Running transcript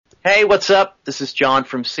Hey, what's up? This is John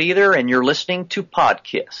from Seether, and you're listening to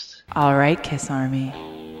Podkiss. All right, Kiss Army.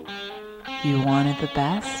 You wanted the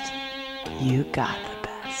best? You got the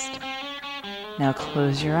best. Now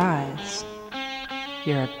close your eyes.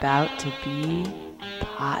 You're about to be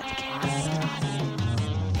podcasted.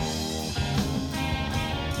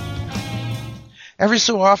 Every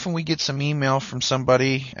so often we get some email from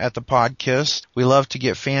somebody at the Podkiss. We love to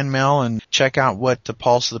get fan mail and check out what the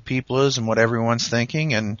pulse of the people is and what everyone's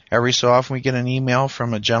thinking. And every so often we get an email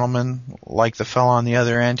from a gentleman like the fellow on the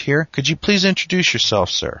other end here. Could you please introduce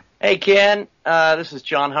yourself, sir? Hey, Ken. This is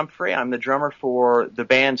John Humphrey. I'm the drummer for the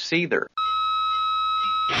band Seether.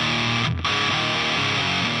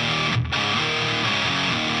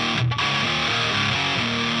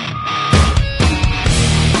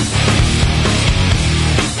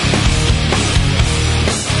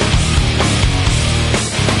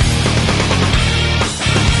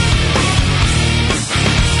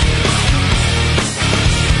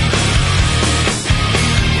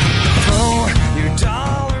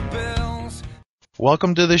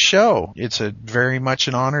 Welcome to the show. It's very much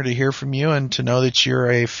an honor to hear from you and to know that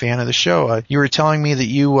you're a fan of the show. You were telling me that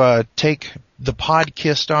you take the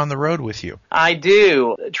Podkiss on the road with you. I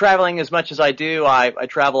do. Traveling as much as I do, I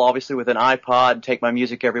travel obviously with an iPod, take my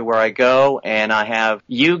music everywhere I go, and I have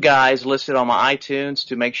you guys listed on my iTunes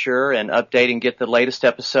to make sure and update and get the latest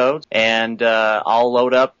episodes. And I'll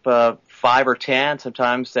load up 5 or 10,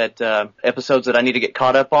 sometimes that episodes that I need to get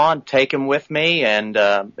caught up on, take them with me, and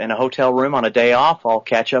in a hotel room on a day off, I'll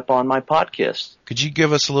catch up on my Podkiss. Could you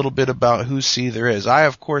give us a little bit about who Seether is? I,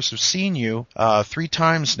 of course, have seen you 3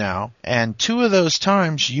 times now, and 2 of those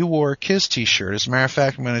times you wore a Kiss t-shirt. As a matter of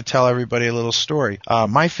fact, I'm going to tell everybody a little story.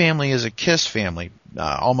 My family is a Kiss family.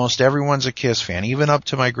 Almost everyone's a Kiss fan, even up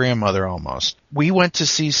to my grandmother almost. We went to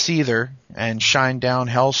see Seether and Shinedown,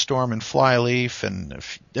 Hellstorm, and Flyleaf, and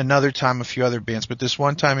another time a few other bands, but this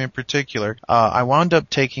one time in particular, I wound up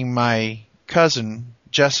taking my cousin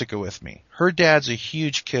Jessica with me. Her dad's a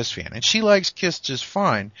huge Kiss fan, and she likes Kiss just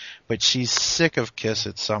fine, but she's sick of Kiss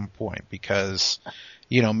at some point because,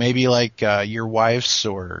 you know, maybe like your wives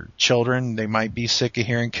or children, they might be sick of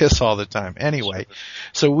hearing Kiss all the time. Anyway,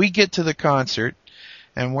 so we get to the concert,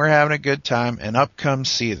 and we're having a good time, and up comes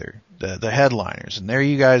Seether, the headliners, and there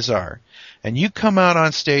you guys are. And you come out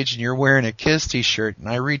on stage, and you're wearing a Kiss t-shirt, and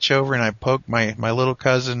I reach over and I poke my little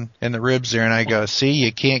cousin in the ribs there, and I go, see,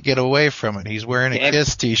 you can't get away from it. He's wearing a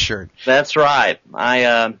Kiss t-shirt. That's right.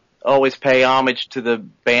 I always pay homage to the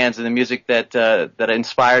bands and the music that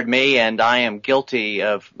inspired me, and I am guilty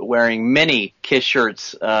of wearing many Kiss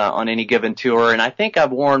shirts on any given tour, and I think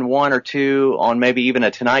I've worn 1 or 2 on maybe even a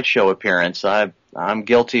Tonight Show appearance. I'm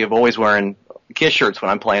guilty of always wearing Kiss shirts when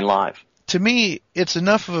I'm playing live. To me, it's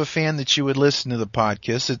enough of a fan that you would listen to the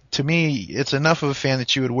Podkiss. To me, it's enough of a fan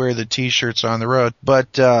that you would wear the T-shirts on the road.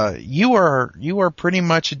 But you are pretty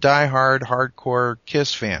much a diehard, hardcore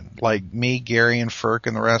Kiss fan, like me, Gary, and Ferk,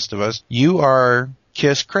 and the rest of us. You are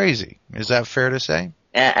Kiss crazy. Is that fair to say?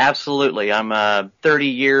 Absolutely. I'm a 30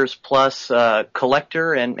 years plus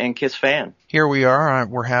collector and Kiss fan. Here we are.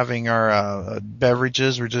 We're having our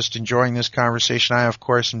beverages. We're just enjoying this conversation. I, of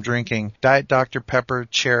course, am drinking Diet Dr. Pepper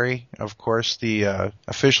Cherry, of course, the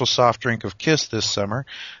official soft drink of Kiss this summer.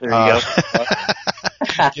 There you go.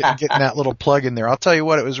 Getting that little plug in there. I'll tell you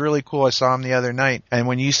what, it was really cool. I saw him the other night, and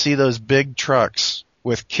when you see those big trucks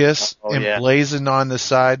with Kiss emblazoned on the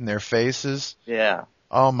side and their faces, yeah.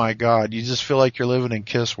 Oh my God! You just feel like you're living in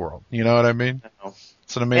Kiss world. You know what I mean?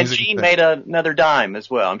 It's an amazing. And Gene thing. made another dime as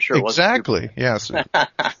well. I'm sure. Exactly. Yes.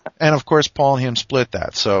 And of course, Paul and him split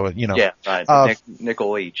that. So you know. Yeah. Right.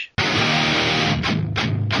 Nickel each.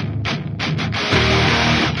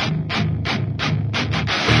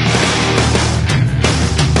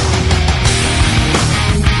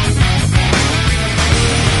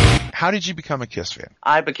 How did you become a Kiss fan?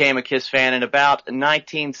 I became a Kiss fan in about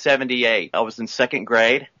 1978. I was in 2nd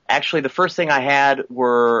grade. Actually, the first thing I had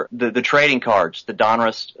were the trading cards, the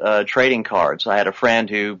Donruss trading cards. I had a friend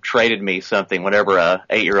who traded me something, whatever a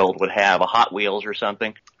 8-year-old would have, a Hot Wheels or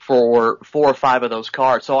something, for 4 or 5 of those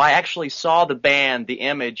cards. So I actually saw the band, the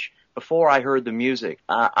Image, before I heard the music.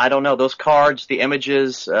 I don't know, those cards, the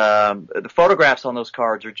images, the photographs on those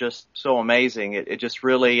cards are just so amazing. It just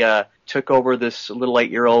really took over this little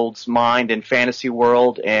 8-year-old's mind and fantasy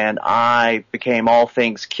world, and I became all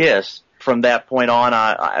things Kiss. From that point on,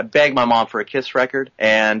 I begged my mom for a Kiss record,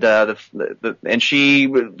 and and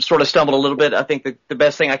she sort of stumbled a little bit. I think the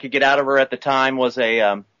best thing I could get out of her at the time was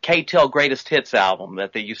a K-Tel Greatest Hits album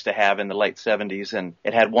that they used to have in the late 70s, and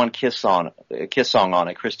it had one Kiss song on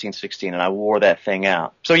it, Christine 16, and I wore that thing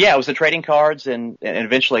out. So yeah, it was the trading cards and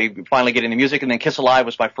eventually finally getting the music, and then Kiss Alive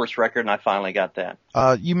was my first record, and I finally got that.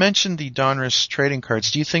 You mentioned the Donruss trading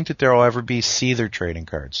cards. Do you think that there will ever be Seether trading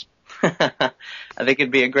cards? I think it'd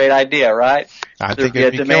be a great idea, right? I think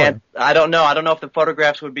it'd be demand. I don't know if the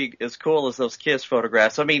photographs would be as cool as those Kiss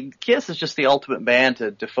photographs. I mean, Kiss is just the ultimate band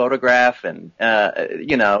to photograph, and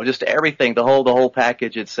just everything, the whole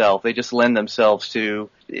package itself. They just lend themselves to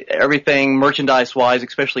everything merchandise-wise,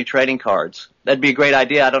 especially trading cards. That'd be a great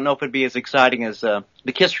idea. I don't know if it'd be as exciting as the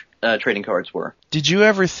Kiss trading cards were. Did you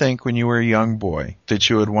ever think when you were a young boy that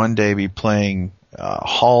you would one day be playing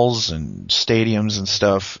halls and stadiums and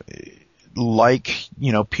stuff like,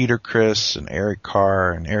 Peter Criss and Eric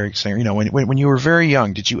Carr and Eric Singer? When you were very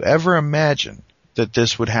young, did you ever imagine that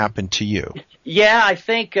this would happen to you? Yeah, I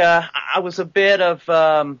think I was a bit of,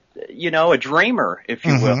 a dreamer, if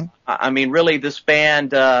you will. I mean, really, this band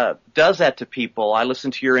does that to people. I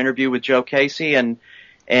listened to your interview with Joe Casey, and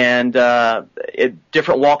at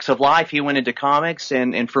different walks of life, he went into comics,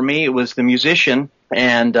 and for me, it was the musician.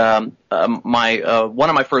 And one of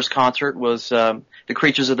my first concert was the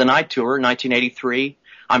Creatures of the Night tour, 1983.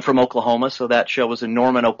 I'm from Oklahoma, so that show was in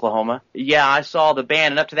Norman, Oklahoma. Yeah, I saw the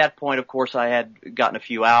band, and up to that point, of course, I had gotten a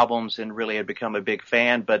few albums and really had become a big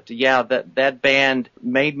fan. But yeah, that band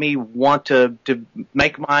made me want to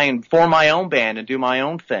form my own band and do my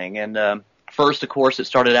own thing. And first, of course, it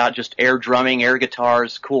started out just air drumming, air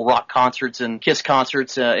guitars, cool rock concerts and Kiss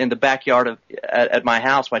concerts in the backyard at my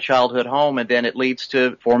house, my childhood home, and then it leads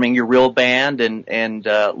to forming your real band and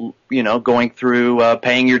going through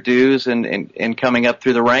paying your dues and coming up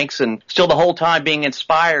through the ranks, and still the whole time being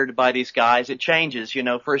inspired by these guys. It changes,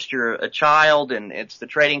 first you're a child and it's the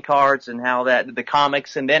trading cards and how the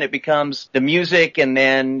comics, and then it becomes the music, and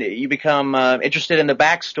then you become interested in the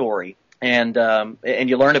backstory. And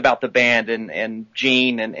you learn about the band and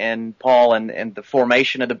Gene and Paul and the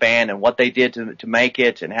formation of the band and what they did to make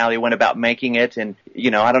it and how they went about making it. And,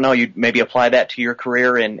 I don't know, you'd maybe apply that to your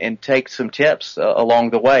career and take some tips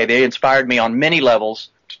along the way. They inspired me on many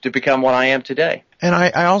levels to become what I am today. And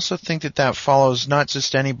I also think that follows not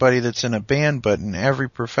just anybody that's in a band, but in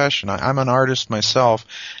every profession. I'm an artist myself,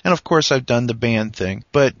 and of course I've done the band thing,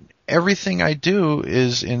 but everything I do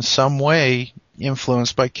is in some way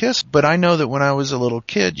influenced by Kiss. But I know that when I was a little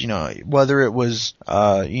kid, whether it was,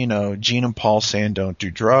 Gene and Paul saying don't do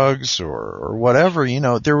drugs or whatever,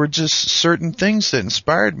 there were just certain things that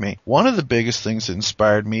inspired me. One of the biggest things that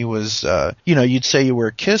inspired me was, you'd say you were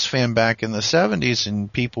a Kiss fan back in the 70s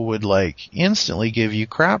and people would instantly give you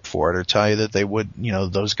crap for it or tell you that they would,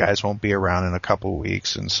 those guys won't be around in a couple of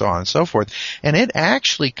weeks and so on and so forth. And it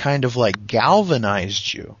actually kind of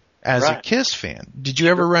galvanized you as a Kiss fan. Did you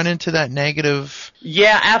ever run into that negative?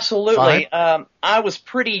 Yeah, absolutely. I was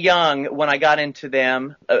pretty young when I got into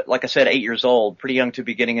them. Like I said, 8 years old, pretty young to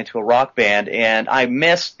be getting into a rock band. And I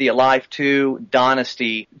missed the Alive 2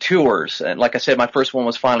 Dynasty tours. And like I said, my first one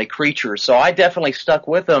was finally Creatures. So I definitely stuck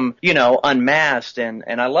with them, Unmasked. And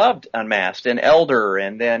I loved Unmasked and Elder.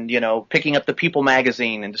 And then, picking up the People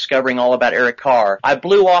magazine and discovering all about Eric Carr. I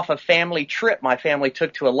blew off a family trip my family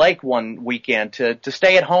took to a lake one weekend to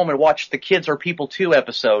stay at home and watch the Kids Are People 2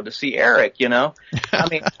 episode to see Eric, I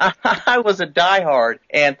mean, I was a diehard.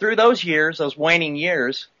 And through those years, those waning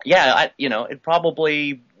years, it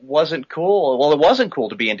probably wasn't cool. Well, it wasn't cool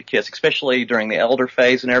to be into Kiss, especially during the Elder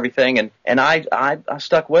phase and everything. And I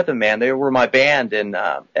stuck with them, man. They were my band. And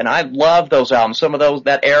I love those albums.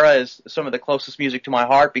 That era is some of the closest music to my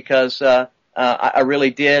heart because, I really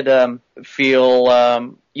did, feel,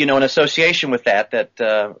 an association with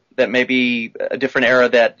that maybe a different era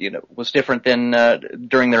that, was different than,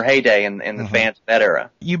 during their heyday and the fans of that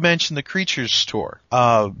era. You mentioned the Creatures tour.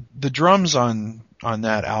 The drums on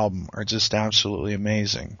that album are just absolutely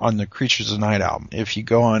amazing. On the Creatures of the Night album, if you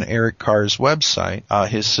go on Eric Carr's website,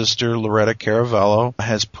 his sister Loretta Caravello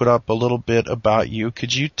has put up a little bit about you.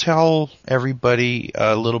 Could you tell everybody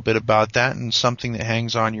a little bit about that and something that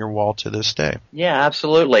hangs on your wall to this day? Yeah,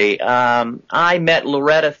 absolutely. I met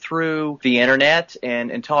Loretta through the internet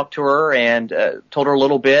and talked to her and told her a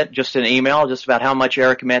little bit, just an email, just about how much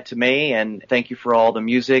Eric meant to me, and thank you for all the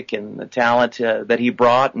music and the talent that he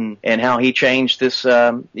brought and how he changed this this,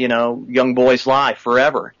 young boy's life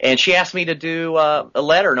forever. And she asked me to do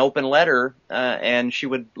an open letter, and she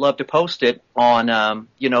would love to post it on,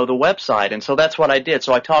 the website. And so that's what I did.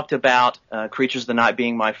 So I talked about Creatures of the Night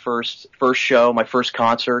being my first show, my first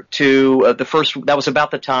concert, to that was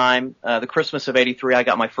about the time, the Christmas of '83, I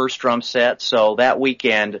got my first drum set. So that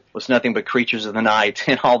weekend was nothing but Creatures of the Night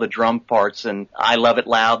and all the drum parts, and I Love It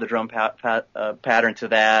Loud, the drum pattern to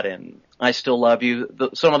that, and I Still Love You.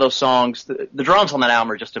 Some of those songs, the drums on that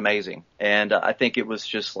album are just amazing. And I think it was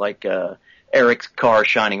just like Eric Carr's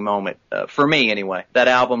shining moment, for me anyway. That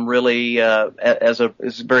album really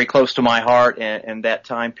is very close to my heart and that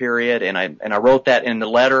time period, and I wrote that in the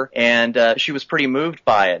letter, and she was pretty moved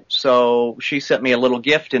by it. So she sent me a little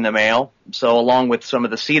gift in the mail. So along with some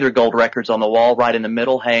of the Seether gold records on the wall, right in the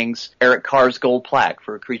middle hangs Eric Carr's gold plaque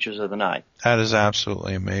for Creatures of the Night. That is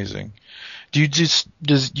absolutely amazing. Do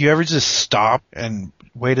you ever just stop and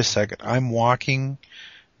wait a second? I'm walking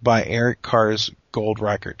by Eric Carr's gold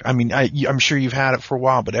record. I mean, I'm sure you've had it for a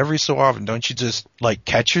while, but every so often, don't you just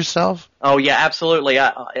catch yourself? Oh yeah, absolutely.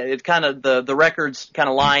 It kind of the records kind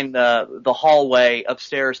of line the hallway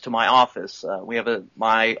upstairs to my office.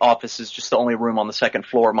 My office is just the only room on the second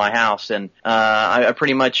floor of my house, and I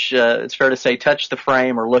pretty much it's fair to say touch the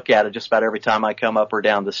frame or look at it just about every time I come up or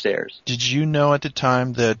down the stairs. Did you know at the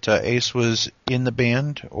time that Ace was in the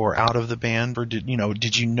band or out of the band, or did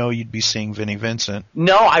you know you'd be seeing Vinnie Vincent?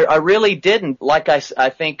 No, I really didn't. Like I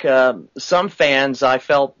think some fans, I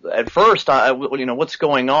felt at first, what's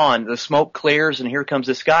going on? The smoke clears and here comes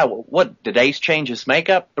this guy. What, did Ace change his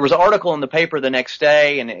makeup? There was an article in the paper the next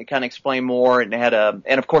day, and it kind of explained more. And it had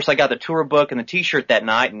and of course I got the tour book and the T-shirt that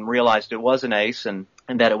night and realized it wasn't Ace and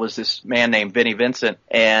that it was this man named Vinnie Vincent.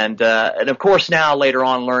 And of course now later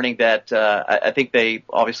on learning that I think they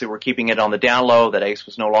obviously were keeping it on the down low, that Ace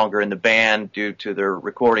was no longer in the band due to their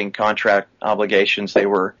recording contract obligations. They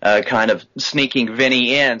were kind of sneaking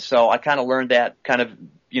Vinnie in. So I kind of learned that kind of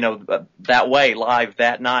that way, live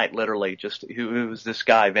that night, literally, just who was this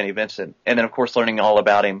guy, Vinnie Vincent. And then, of course, learning all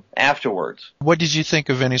about him afterwards. What did you think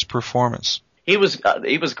of Vinnie's performance? He was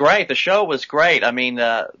great. The show was great. I mean,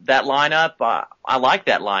 that lineup, I liked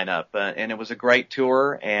that lineup, and it was a great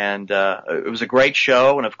tour, and it was a great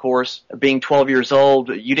show. And of course, being 12 years old,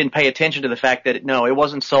 you didn't pay attention to the fact that it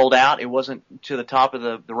wasn't sold out. It wasn't to the top of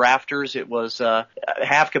the rafters. It was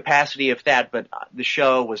half capacity, if that. But the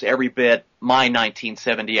show was every bit my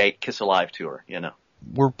 1978 Kiss Alive tour.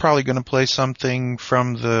 We're probably going to play something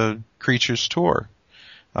from the Creatures tour.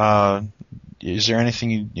 Is there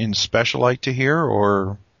anything in special like to hear,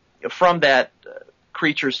 or from that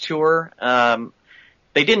Creatures tour?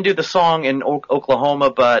 They didn't do the song in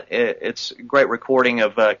Oklahoma, but it's a great recording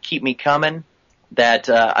of "Keep Me Coming." That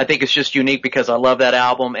I think is just unique because I love that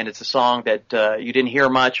album, and it's a song that you didn't hear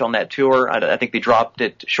much on that tour. I think they dropped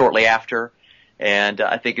it shortly after, and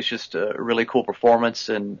I think it's just a really cool performance.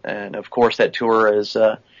 And of course, that tour is.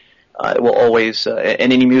 It will always,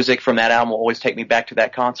 and any music from that album will always take me back to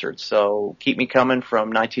that concert. So Keep Me Coming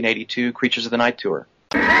from 1982 Creatures of the Night tour.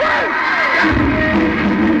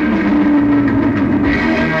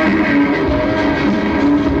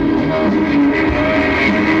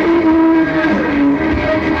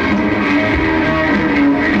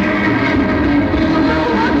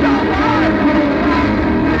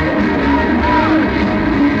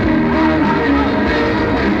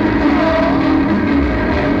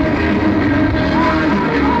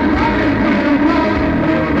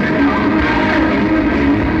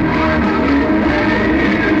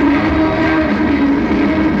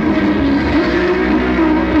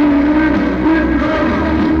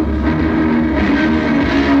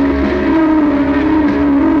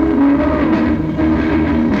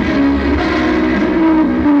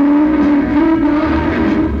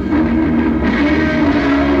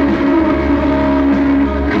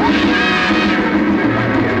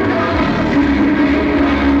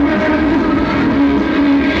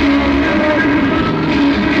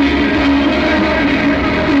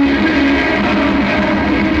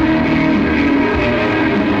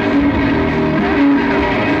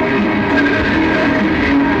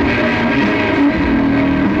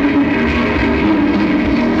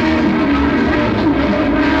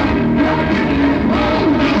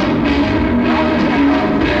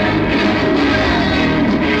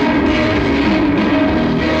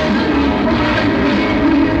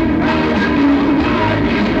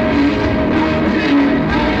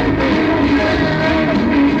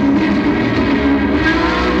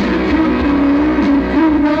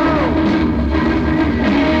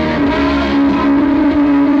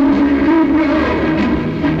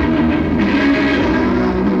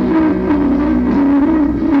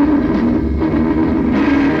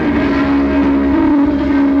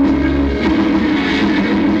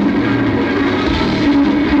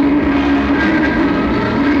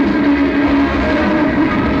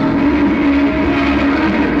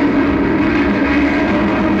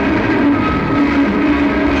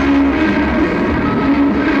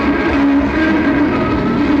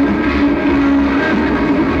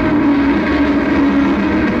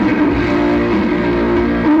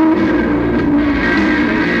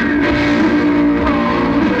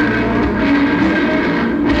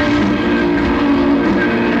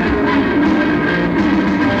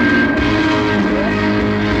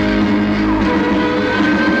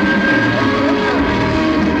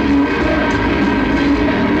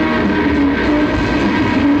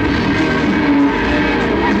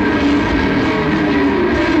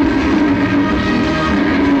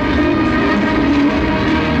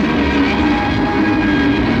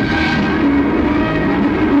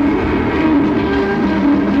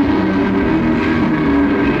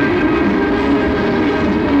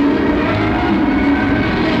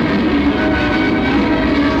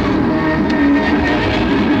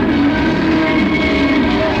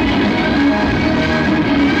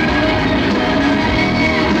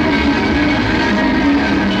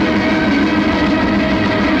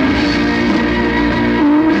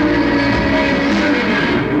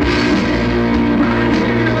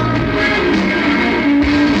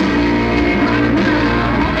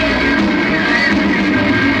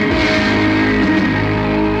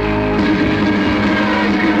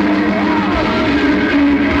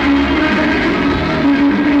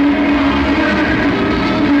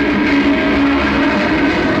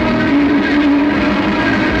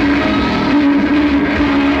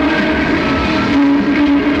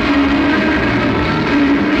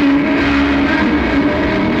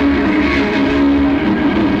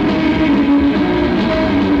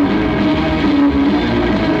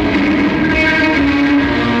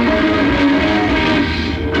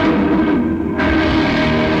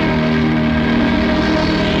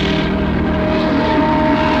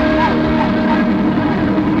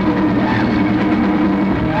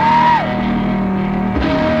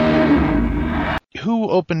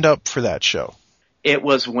 opened up for that show? It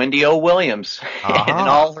was Wendy O. Williams and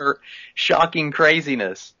all her shocking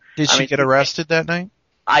craziness. Did she get arrested that night?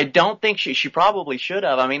 I don't think she probably should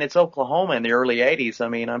have. I mean, it's Oklahoma in the early 80s. I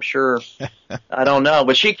mean, I'm sure, I don't know.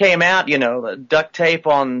 But she came out, duct tape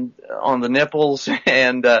on the nipples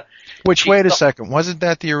and, which, wait a second, wasn't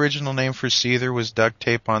that the original name for Seether, was duct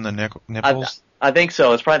tape on the nipples? I think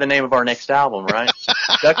so. It's probably the name of our next album, right?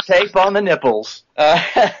 Duct tape on the nipples.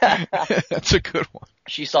 That's a good one.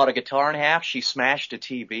 She sawed a guitar in half. She smashed a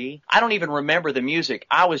TV. I don't even remember the music.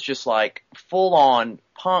 I was just like full-on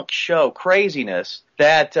punk show craziness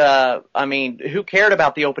that, who cared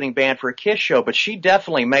about the opening band for a Kiss show? But she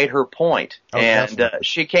definitely made her point. Oh, and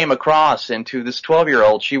she came across, and to this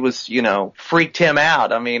 12-year-old, she was, freaked him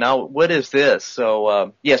out. I mean, what is this?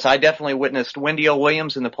 So, yes, I definitely witnessed Wendy O.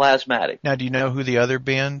 Williams and the Plasmatic. Now, do you know who the other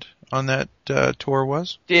band on that tour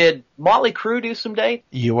was? Did Motley Crue do some dates?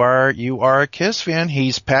 You are a Kiss fan.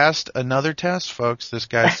 He's passed another test, folks. This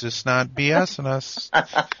guy's just not BSing us.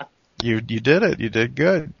 You did it. You did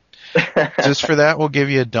good. Just for that, we'll give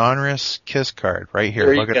you a Donruss Kiss card right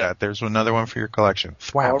here. Look at that. There's another one for your collection.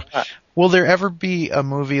 Thwap. Right. Will there ever be a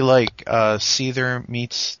movie like Seether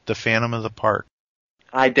meets the Phantom of the Park?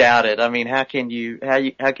 I doubt it. I mean, how can you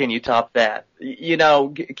top that?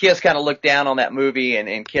 Kiss kind of looked down on that movie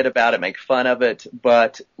and kid about it, make fun of it.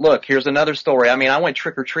 But look, here's another story. I mean, I went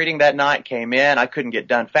trick-or-treating that night, came in. I couldn't get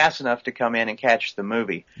done fast enough to come in and catch the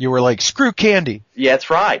movie. You were like, screw candy. Yeah, that's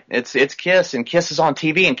right. It's Kiss, and Kiss is on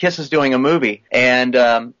TV, and Kiss is doing a movie. And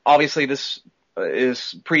obviously this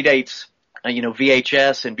predates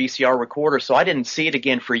VHS and VCR recorders, so I didn't see it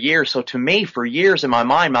again for years. So to me, for years in my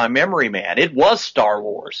mind, my memory, man, it was Star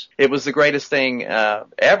Wars. It was the greatest thing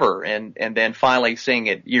ever, and then finally seeing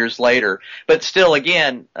it years later. But still,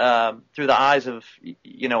 again, through the eyes of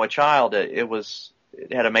a child, it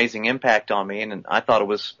had amazing impact on me, and I thought it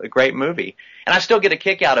was a great movie. And I still get a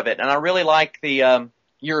kick out of it, and I really like the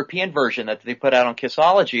European version that they put out on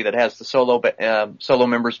Kissology that has the solo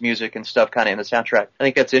members' music and stuff kind of in the soundtrack. I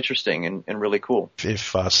think that's interesting and really cool.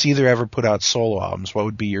 If Seether ever put out solo albums, what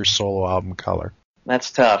would be your solo album color?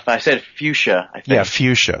 That's tough. I said fuchsia, I think. Yeah,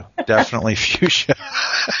 fuchsia. Definitely fuchsia.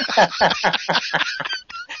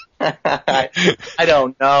 I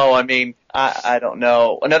don't know. I mean, I don't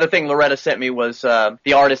know. Another thing Loretta sent me was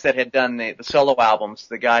the artist that had done the solo albums,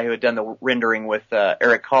 the guy who had done the rendering with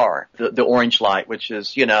Eric Carr, the Orange Light, which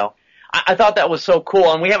is, I thought that was so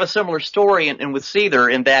cool. And we have a similar story in with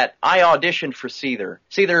Seether in that I auditioned for Seether.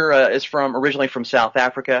 Seether is originally from South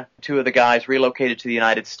Africa. Two of the guys relocated to the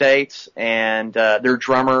United States, and their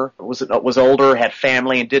drummer was older, had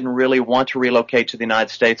family, and didn't really want to relocate to the United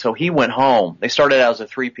States, so he went home. They started out as a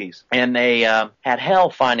three-piece, and they had hell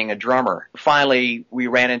finding a drummer. Finally, I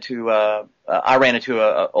ran into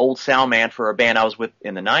a old sound man for a band I was with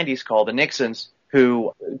in the 90s called the Nixons,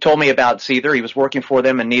 who told me about Seether. He was working for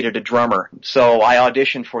them and needed a drummer. So I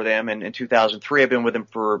auditioned for them in 2003. I've been with them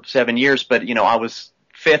for 7 years, but, I was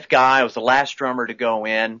fifth guy. I was the last drummer to go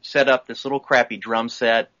in, set up this little crappy drum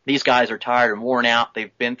set. These guys are tired and worn out.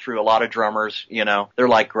 They've been through a lot of drummers, They're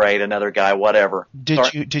like, great, another guy, whatever.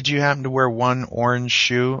 Did you happen to wear one orange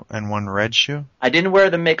shoe and one red shoe? I didn't wear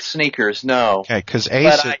the mixed sneakers, no. Okay, because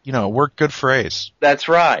Ace, worked good for Ace. That's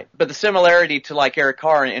right. But the similarity to like Eric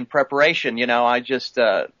Carr in preparation, I just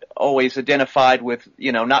always identified with,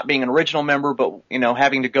 not being an original member, but,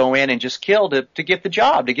 having to go in and just kill to get the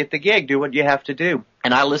job, to get the gig, do what you have to do.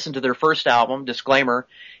 And I listened to their first album, Disclaimer,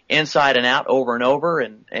 inside and out, over and over,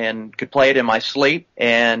 and could play it in my sleep,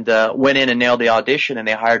 and went in and nailed the audition, and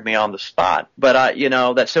they hired me on the spot. But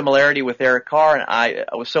that similarity with Eric Carr, and I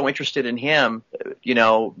was so interested in him,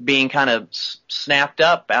 being kind of snapped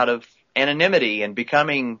up out of anonymity and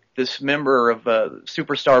becoming this member of a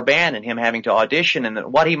superstar band, and him having to audition,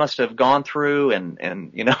 and what he must have gone through, and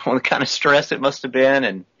the kind of stress it must have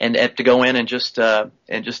been, and to go in and just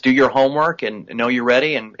do your homework and know you're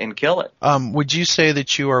ready and kill it. Would you say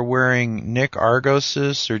that you are wearing Nick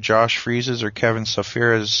Argos's or Josh Freese's or Kevin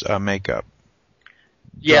Safira's makeup?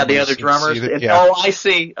 Yeah, the other drummers. Oh, I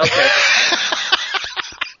see. Okay.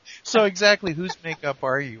 So exactly whose makeup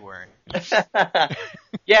are you wearing?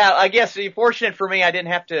 Yeah, I guess fortunate for me, I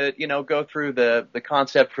didn't have to, go through the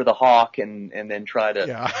concept for the hawk and then try to.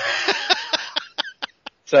 Yeah.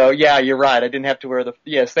 So yeah, you're right. I didn't have to wear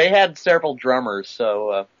yes, they had several drummers.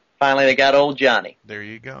 So finally they got old Johnny. There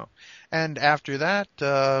you go. And after that,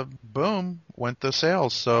 boom, went the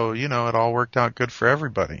sales. So, it all worked out good for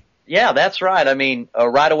everybody. Yeah, that's right. I mean,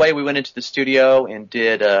 right away we went into the studio and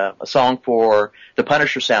did a song for the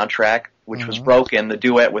Punisher soundtrack, which was Broken, the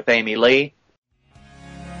duet with Amy Lee.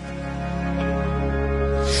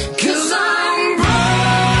 'Cause I'm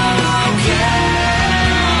broken.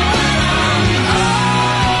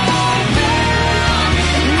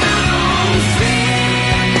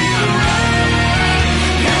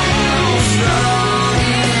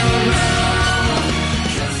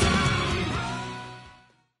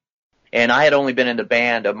 I had only been in the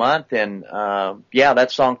band a month, and yeah,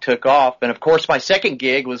 that song took off. And of course, my second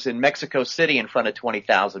gig was in Mexico City in front of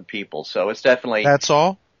 20,000 people. So it's definitely That's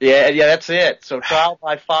all? yeah, that's it. So Trial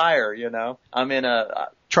by Fire, I'm in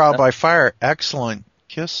Trial by Fire, excellent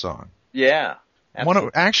Kiss song. yeah.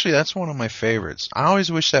 Actually, that's one of my favorites. I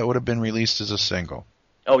always wish that would have been released as a single.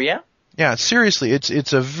 Oh yeah? Yeah, seriously,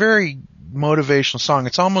 it's a very motivational song.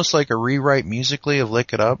 It's almost like a rewrite musically of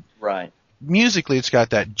Lick It Up. Right. Musically, it's got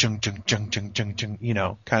that jung jung jung jung jung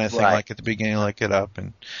jung, kind of thing, Right. like at the beginning of Lick It Up.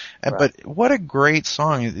 Right. But what a great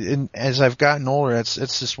song! And as I've gotten older, it's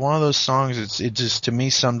just one of those songs. It just to me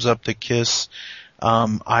sums up the Kiss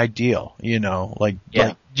ideal. Like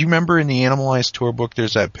do you remember in the Animalized tour book,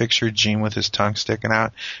 there's that picture of Gene with his tongue sticking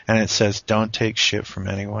out, and it says, "Don't take shit from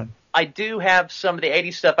anyone." I do have some of the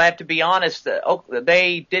 80s stuff. I have to be honest,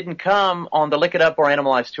 they didn't come on the Lick It Up or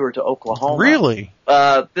Animalized tour to Oklahoma. Really?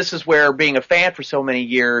 This is where, being a fan for so many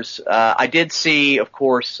years, I did see, of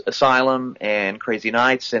course, Asylum and Crazy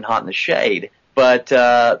Nights and Hot in the Shade. But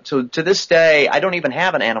so to this day, I don't even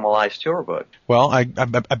have an Animalized tour book. Well, I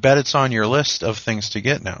bet it's on your list of things to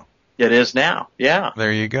get now. It is now, yeah.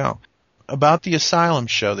 There you go. About the Asylum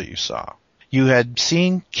show that you saw. You had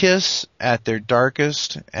seen Kiss at their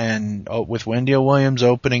darkest, and with Wendy O. Williams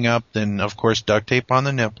opening up, then of course Duct Tape on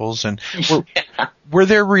the Nipples. And were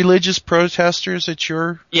there religious protesters at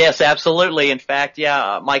your? Yes, absolutely. In fact,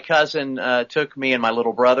 yeah, my cousin took me and my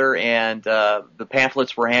little brother, and the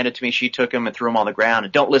pamphlets were handed to me. She took them and threw them on the ground.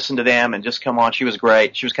 And don't listen to them, and just come on. She was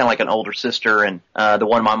great. She was kind of like an older sister, and the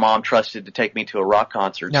one my mom trusted to take me to a rock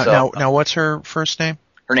concert. Now, what's her first name?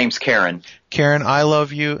 Her name's Karen. Karen, I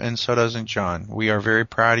love you, and so doesn't John. We are very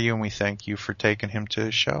proud of you, and we thank you for taking him to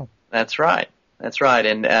the show. That's right. That's right.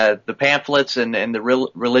 And the pamphlets and the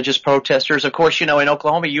religious protesters, of course, in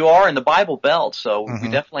Oklahoma, you are in the Bible Belt, so we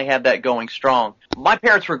definitely had that going strong. My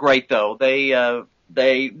parents were great, though.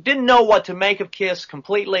 They didn't know what to make of Kiss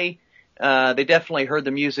completely. They definitely heard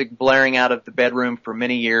the music blaring out of the bedroom for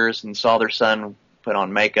many years and saw their son put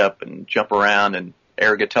on makeup and jump around and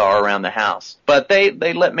air guitar around the house. But they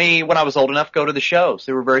let me, when I was old enough, go to the shows.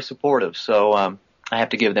 They were very supportive, so I have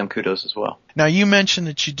to give them kudos as well. Now, you mentioned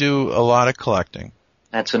that you do a lot of collecting.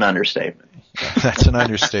 That's an understatement. That's an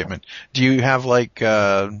understatement. Do you have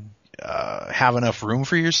have enough room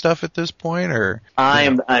for your stuff at this point, or?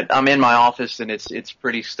 I'm in my office and it's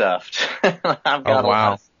pretty stuffed. I've got a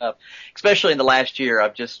lot of stuff. Especially in the last year,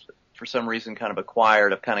 I've just, for some reason, kind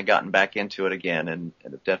of gotten back into it again, and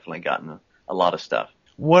have definitely gotten a lot of stuff.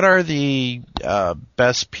 What are the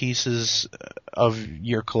best pieces of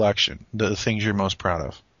your collection, the things you're most proud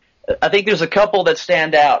of? I think there's a couple that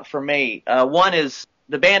stand out for me. One is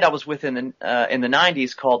the band I was with in the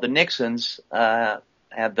 90s called the Nixons,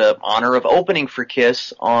 had the honor of opening for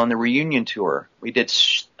Kiss on the reunion tour. We did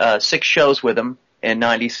 6 shows with them in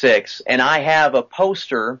 96, and I have a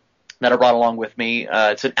poster that I brought along with me.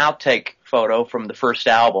 It's an outtake photo from the first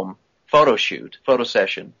album, photo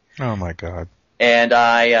session. Oh my God. And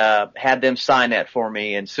I had them sign that for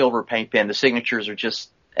me in silver paint pen. The signatures are just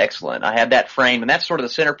excellent. I had that framed, and that's sort of the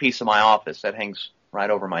centerpiece of my office that hangs right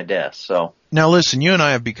over my desk. So now listen, you and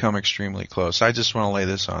I have become extremely close. I just want to lay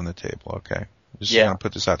this on the table, okay? Just want to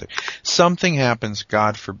put this out there. Something happens,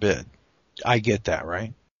 God forbid. I get that,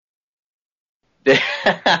 right?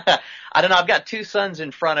 I don't know. I've got 2 sons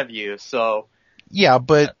in front of you, so. Yeah,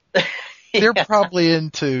 but they're probably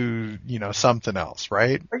into, something else,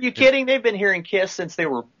 right? Are you kidding? They've been hearing Kiss since they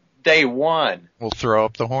were day one. We'll throw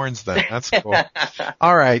up the horns then. That's cool.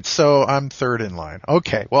 All right, so I'm third in line.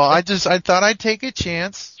 Okay, well, I thought I'd take a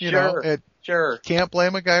chance. Sure. Can't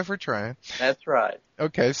blame a guy for trying. That's right.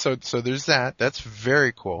 Okay, so there's that. That's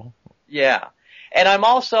very cool. Yeah. And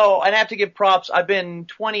I'd have to give props. I've been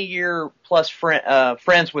 20-year plus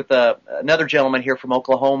friends with another gentleman here from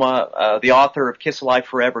Oklahoma, the author of Kiss Alive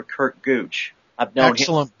Forever, Kurt Gooch. I've known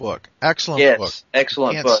Excellent book. Excellent book. Yes,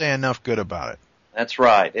 excellent book. Can't say enough good about it. That's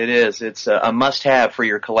right. It is. It's a must-have for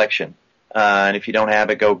your collection. And if you don't have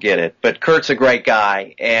it, go get it. But Kurt's a great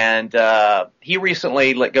guy, and he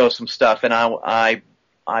recently let go of some stuff, and I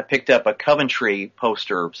picked up a Coventry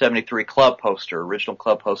poster, 73 Club poster, original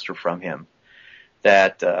Club poster from him,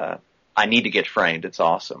 that I need to get framed. It's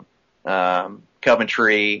awesome.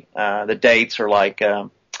 Coventry, the dates are like,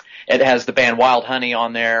 it has the band Wild Honey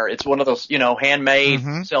on there. It's one of those,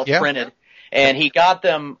 handmade, self-printed. Yeah. And he got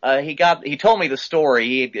them, he told me the story.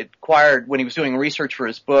 He had acquired, when he was doing research for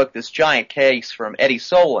his book, this giant case from Eddie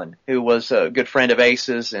Solon, who was a good friend of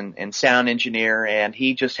Ace's and sound engineer, and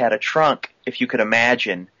he just had a trunk, if you could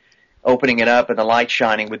imagine, opening it up and the light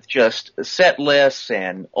shining with just set lists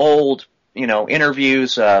and old,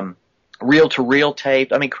 interviews, reel-to-reel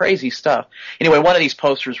tape. I mean, crazy stuff. Anyway, one of these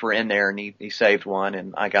posters were in there, and he saved one,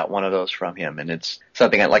 and I got one of those from him. And it's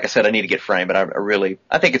something that, like I said, I need to get framed, but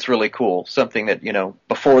I think it's really cool. Something that,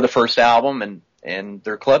 before the first album and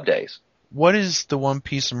their club days. What is the one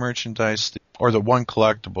piece of merchandise or the one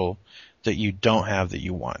collectible that you don't have that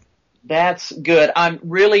you want? That's good. I'm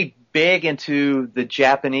really big into the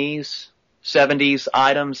Japanese 70s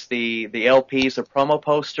items, the LPs, the promo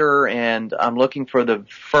poster, and I'm looking for the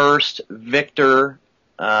first Victor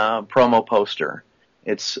promo poster.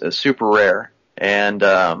 It's super rare, and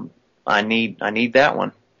I need that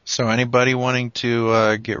one. So anybody wanting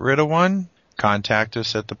to get rid of one, contact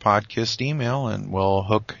us at the Podkissed email, and we'll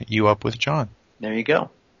hook you up with John. There you go.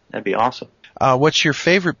 That'd be awesome. What's your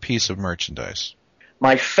favorite piece of merchandise?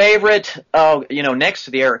 My favorite, next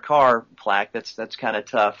to the Eric Carr plaque, that's kind of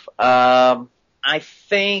tough. I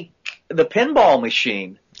think the pinball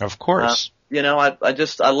machine. Of course.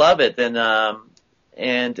 I love it, and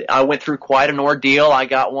I went through quite an ordeal. I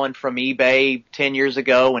got one from eBay 10 years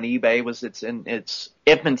ago when eBay was in its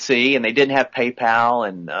infancy, and they didn't have PayPal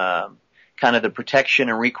and kind of the protection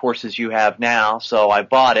and recourses you have now. So I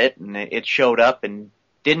bought it, and it showed up and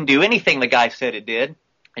didn't do anything the guy said it did.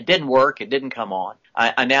 It didn't work. It didn't come on.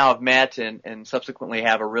 I now have met and subsequently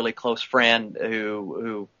have a really close friend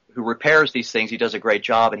who repairs these things. He does a great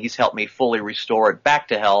job, and he's helped me fully restore it back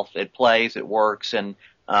to health. It plays, it works, and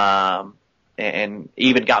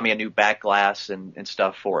even got me a new back glass and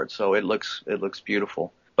stuff for it. So it looks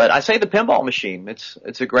beautiful. But I say the pinball machine.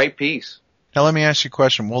 It's a great piece. Now let me ask you a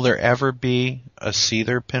question. Will there ever be a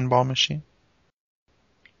Seether pinball machine?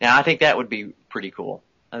 Now I think that would be pretty cool.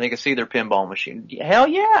 I think a Seether pinball machine. Hell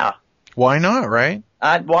yeah. Why not, right?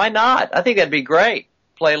 Why not? I think that'd be great.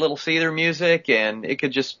 Play a little Seether music, and it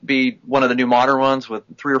could just be one of the new modern ones with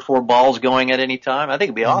 3 or 4 balls going at any time. I think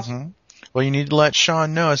it'd be awesome. Mm-hmm. Well, you need to let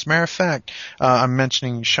Sean know. As a matter of fact, I'm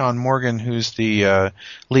mentioning Sean Morgan, who's the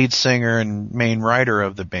lead singer and main writer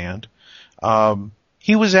of the band.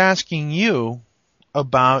 He was asking you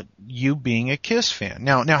about you being a Kiss fan.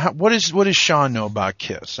 Now, what does Sean know about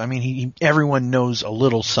Kiss? I mean, everyone knows a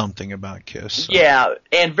little something about Kiss. So. Yeah,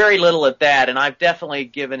 and very little at that. And I've definitely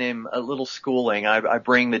given him a little schooling. I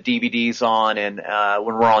bring the DVDs on, and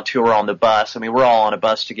when we're on tour on the bus, I mean, we're all on a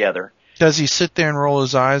bus together. Does he sit there and roll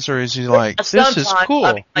his eyes, or is he like, this is cool?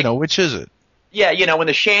 I mean, which is it? Yeah, when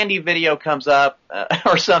the Shandy video comes up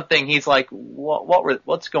or something, he's like,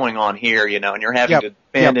 what's going on here, and you're having to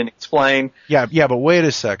bend and explain. Yeah, but wait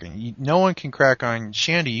a second. No one can crack on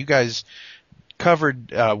Shandy. You guys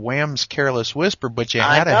covered Wham's Careless Whisper, but you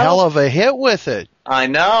had a hell of a hit with it. I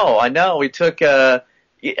know. We took,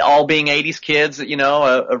 all being 80s kids,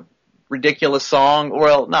 a ridiculous song.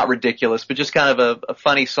 Well, not ridiculous, but just kind of a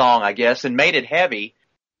funny song, I guess, and made it heavy.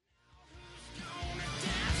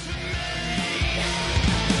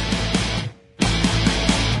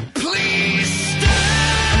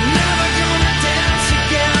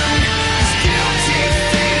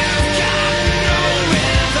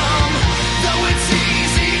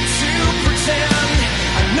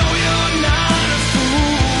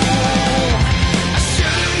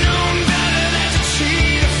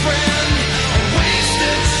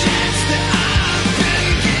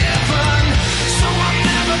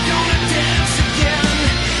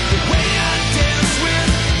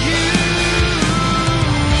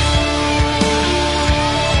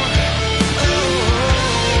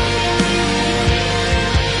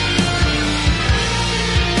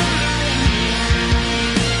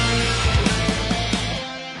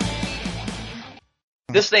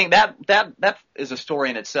 This thing, that is a story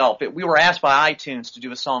in itself. We were asked by iTunes to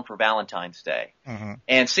do a song for Valentine's Day. Mm-hmm.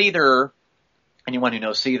 And Seether, anyone who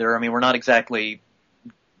knows Seether, I mean, we're not exactly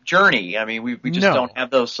Journey. I mean, we just don't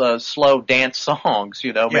have those slow dance songs,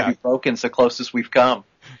 maybe Broken's the closest we've come.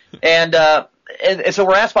 And so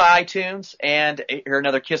we're asked by iTunes and here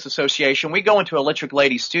another Kiss association. We go into Electric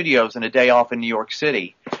Lady Studios in a day off in New York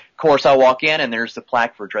City. Of course, I walk in and there's the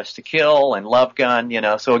plaque for Dress to Kill and Love Gun,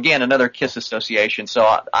 So again, another Kiss association. So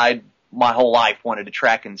I my whole life wanted to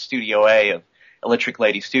track in Studio A of Electric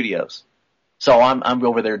Lady Studios. So I'm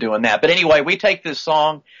over there doing that. But anyway, we take this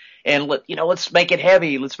song and let's make it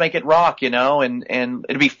heavy, let's make it rock, and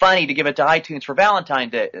it'd be funny to give it to iTunes for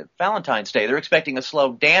Valentine's Day. They're expecting a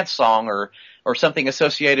slow dance song or something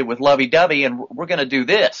associated with lovey-dovey, and we're going to do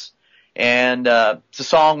this. And it's a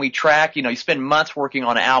song we track. You spend months working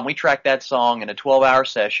on an album. We tracked that song in a 12-hour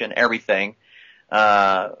session, everything,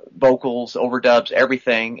 vocals, overdubs,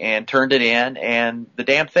 everything, and turned it in, and the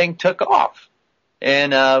damn thing took off.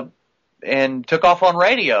 And took off on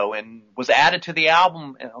radio and was added to the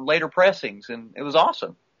album on later pressings, and it was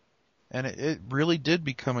awesome. And it really did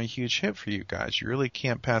become a huge hit for you guys. You really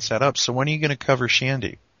can't pass that up. So when are you going to cover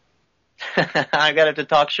Shandy? I got to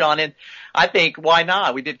talk Sean in. I think, why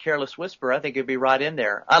not? We did Careless Whisper. I think it'd be right in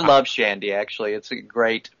there. I love Shandy, actually. It's a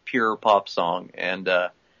great, pure pop song. And,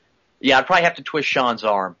 yeah, I'd probably have to twist Sean's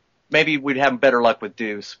arm. Maybe we'd have better luck with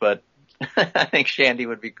Deuce, but I think Shandy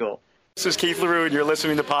would be cool. This is Keith LaRue, and you're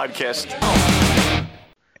listening to the podcast.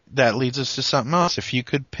 That leads us to something else. If you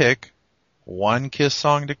could pick one Kiss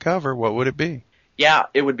song to cover, what would it be? Yeah,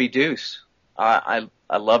 it would be Deuce. I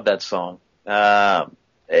love that song.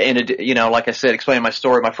 And you know, like I said, explaining my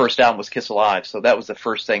story, my first album was Kiss Alive, so that was the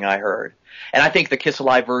first thing I heard. And I think the Kiss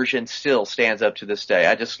Alive version still stands up to this day.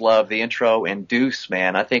 I just love the intro and Deuce,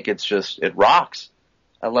 man. I think it rocks.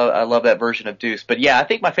 I love that version of Deuce. But yeah, I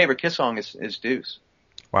think my favorite Kiss song is Deuce.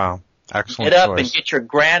 Wow. Excellent Get up choice. and get your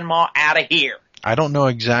grandma out of here. I don't know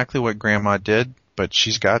exactly what Grandma did, but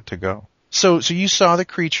she's got to go. So you saw the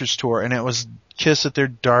Creatures tour, and it was Kiss at their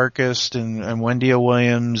darkest, and Wendy O.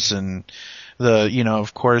 Williams, and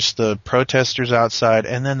of course, the protesters outside.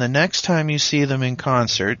 And then the next time you see them in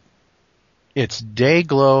concert, it's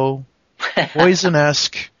Dayglow,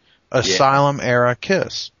 Poison-esque, Asylum-era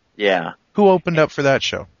Kiss. Yeah. Who opened up for that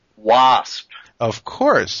show? Wasp. Of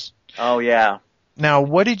course. Oh, yeah. Now,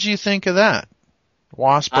 what did you think of that?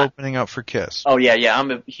 Wasp opening up for Kiss. Oh, yeah.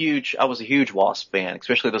 I was a huge Wasp fan,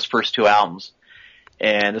 especially those first two albums.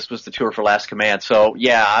 And this was the tour for Last Command. So,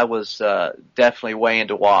 yeah, I was definitely way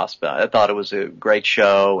into Wasp. I thought it was a great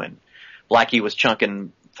show, and Blackie was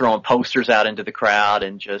throwing posters out into the crowd,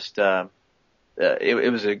 and just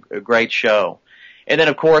it was a great show. And then,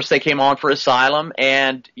 of course, they came on for Asylum,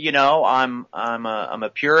 and I'm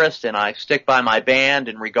a purist, and I stick by my band,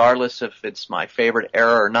 and regardless if it's my favorite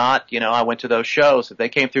era or not, I went to those shows. If they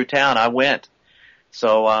came through town, I went.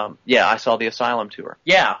 So, I saw the Asylum tour.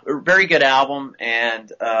 Yeah, very good album,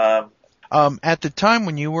 and at the time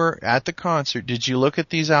when you were at the concert, did you look at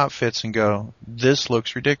these outfits and go, "This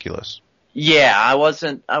looks ridiculous"? Yeah, I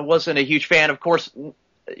wasn't a huge fan. Of course,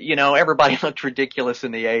 everybody looked ridiculous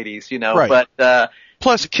in the 80s, right. But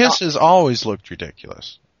plus Kiss has always looked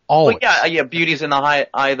ridiculous. Always. Well, yeah, beauty's in the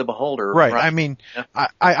eye of the beholder. Right. I mean, yeah.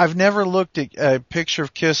 I've never looked at a picture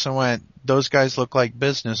of Kiss and went, "Those guys look like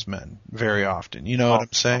businessmen" very often. You know what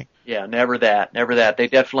I'm saying? Yeah, never that. They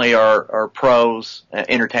definitely are pros,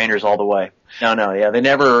 entertainers all the way. No, yeah, they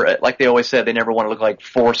never, like they always said, they never want to look like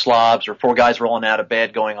four slobs or four guys rolling out of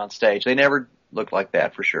bed going on stage. They never looked like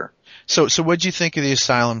that, for sure. So what'd you think of the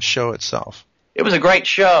Asylum show itself? It was a great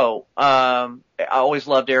show. I always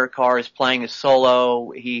loved Eric Carr. He's playing his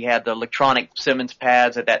solo. He had the electronic Simmons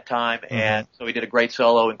pads at that time, and so he did a great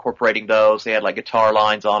solo incorporating those. They had like guitar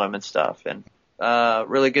lines on them and stuff, and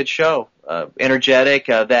really good show. Energetic.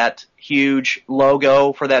 That huge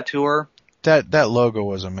logo for that tour. That logo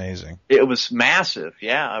was amazing. It was massive.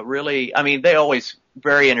 Yeah, really. I mean, they always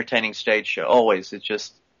very entertaining stage show. Always.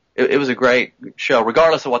 It was a great show,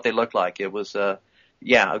 regardless of what they looked like. It was a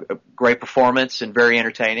great performance and very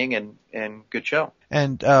entertaining and good show.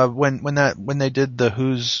 And when they did the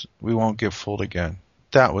Who's We Won't Get Fooled Again,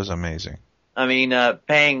 that was amazing. I mean,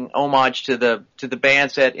 paying homage to the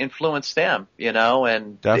bands that influenced them,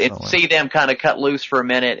 and see them kind of cut loose for a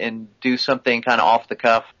minute and do something kind of off the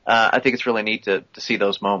cuff. I think it's really neat to see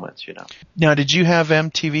those moments, Now, did you have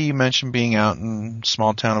MTV? You mentioned being out in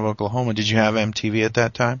small town of Oklahoma. Did you have MTV at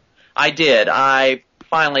that time? I did. I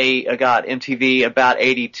finally got MTV about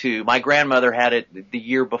 82. My grandmother had it the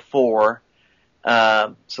year before.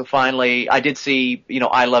 So finally, I did see,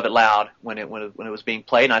 I Love It Loud when it was being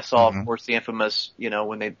played, and I saw, of course, the infamous,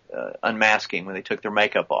 when they unmasking, when they took their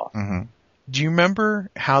makeup off. Mm-hmm. Do you remember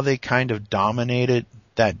how they kind of dominated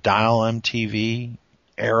that Dial MTV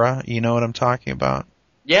era? You know what I'm talking about?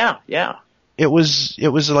 Yeah. It was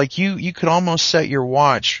like you could almost set your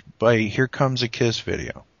watch by Here Comes a Kiss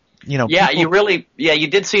video. Yeah, you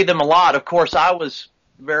did see them a lot. Of course, I was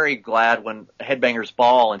very glad when Headbangers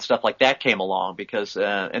Ball and stuff like that came along because,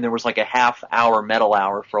 and there was like a half-hour metal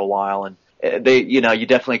hour for a while, and they, you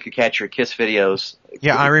definitely could catch your Kiss videos.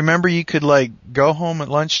 Yeah, I remember you could go home at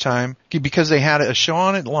lunchtime because they had a show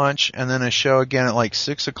on at lunch and then a show again at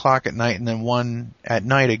 6 o'clock at night and then one at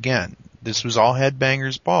night again. This was all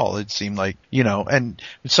Headbangers Ball, it seemed like, and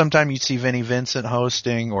sometimes you'd see Vinnie Vincent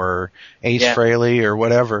hosting or Ace Frehley or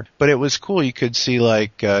whatever, but it was cool. You could see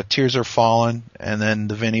Tears Are Falling and then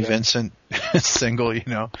the Vinnie Vincent single,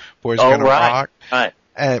 Boys Gonna Rock,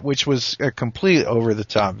 right. Which was a complete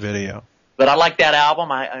over-the-top video. But I like that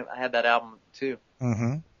album. I had that album too.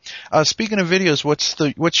 Mm-hmm. Speaking of videos,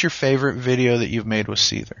 what's your favorite video that you've made with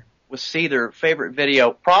Seether? With Seether, favorite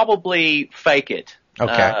video, probably Fake It.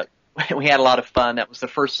 Okay. we had a lot of fun. That was the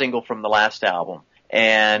first single from the last album.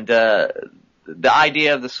 And the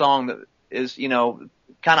idea of the song is, you know,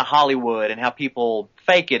 kind of Hollywood and how people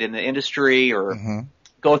fake it in the industry or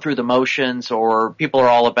go through the motions, or people are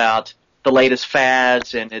all about the latest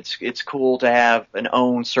fads, and it's cool to have and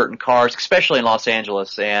own certain cars, especially in Los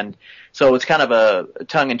Angeles. And so it's kind of a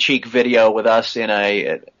tongue-in-cheek video with us in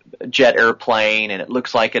a jet airplane, and it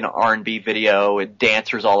looks like an R&B video, and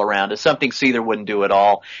dancers all around us, something Seether wouldn't do at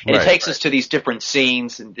all. And it takes us to these different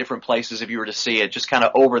scenes and different places if you were to see it, just kind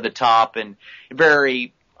of over the top and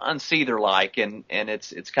very un-Seether-like, and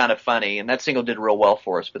it's kind of funny. And that single did real well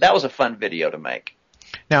for us, but that was a fun video to make.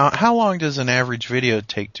 Now, how long does an average video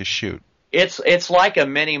take to shoot? It's like a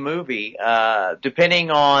mini movie,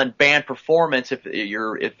 depending on band performance. If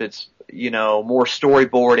it's, you know, more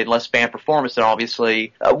storyboard and less band performance, then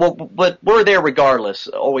obviously, but we're there regardless,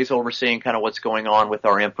 always overseeing kind of what's going on with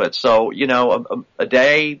our input. So, you know, a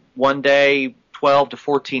day, 1 day, 12 to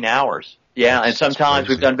 14 hours. Yeah, and sometimes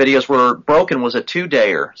we've done videos where Broken was a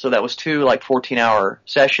 2-dayer, so that was 2 like 14-hour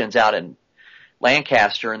sessions out in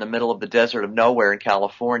Lancaster in the middle of the desert of nowhere in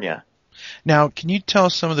California. Now, can you tell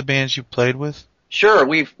us some of the bands you played with? Sure.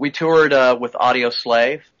 We toured with Audio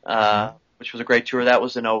Slave, which was a great tour. That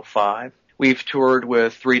was in 2005. We've toured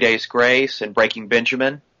with 3 Days Grace and Breaking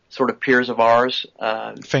Benjamin, sort of peers of ours.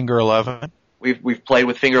 Finger 11. We've played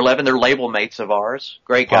with Finger 11. They're label mates of ours.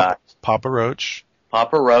 Great guys. Papa Roach.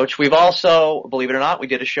 Papa Roach. We've also, believe it or not, we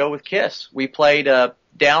did a show with Kiss. We played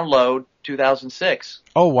Download 2006.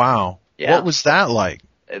 Oh, wow. Yeah. What was that like?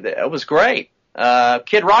 It was great.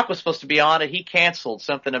 Kid Rock was supposed to be on it. He canceled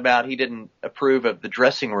something about he didn't approve of the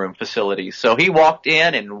dressing room facilities. So he walked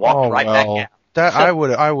in and walked back out. That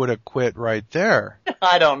I would have quit right there.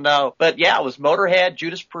 I don't know. But yeah, it was Motorhead,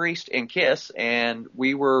 Judas Priest, and Kiss, and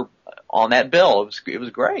we were on that bill. It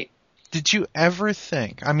was great. Did you ever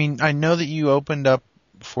think, I mean, I know that you opened up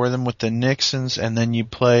for them with the Nixons and then you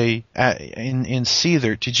play in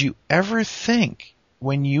Seether. Did you ever think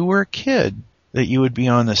when you were a kid that you would be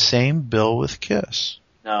on the same bill with Kiss?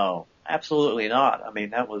 No, absolutely not. I mean,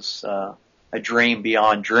 that was a dream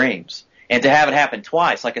beyond dreams. And to have it happen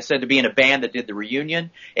twice, like I said, to be in a band that did the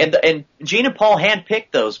reunion, and Gene and Paul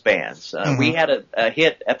handpicked those bands. We had a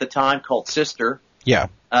hit at the time called Sister. Yeah.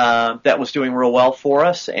 That was doing real well for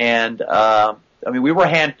us, and I mean, we were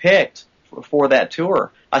handpicked for that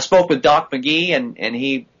tour. I spoke with Doc McGee, and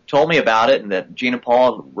he told me about it, and that Gene and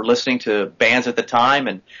Paul were listening to bands at the time,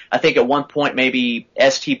 and I think at one point maybe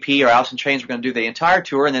STP or Alice in Chains were going to do the entire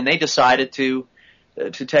tour, and then they decided to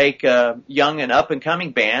take young and up and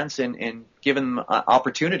coming bands and give them an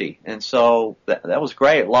opportunity, and so that was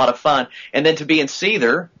great, a lot of fun. And then to be in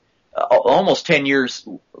Seether almost 10 years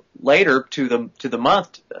later to the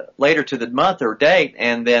month or date,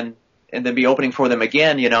 and then be opening for them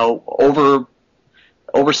again, you know,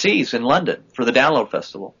 overseas in London for the Download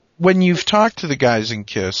Festival. When you've talked to the guys in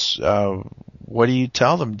Kiss, what do you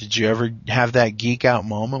tell them? Did you ever have that geek out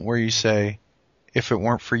moment where you say, if it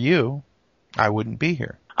weren't for you, I wouldn't be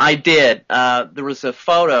here? I did. There was a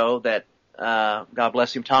photo that, God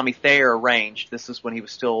bless him, Tommy Thayer arranged. This is when he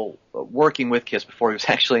was still working with Kiss, before he was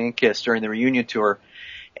actually in Kiss during the reunion tour.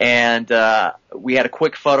 And we had a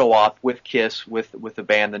quick photo op with Kiss with the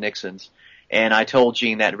band, the Nixons. And I told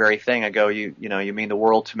Gene that very thing. I go, you mean the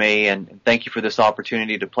world to me, and thank you for this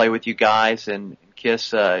opportunity to play with you guys. And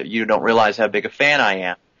Kiss, you don't realize how big a fan I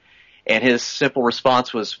am. And his simple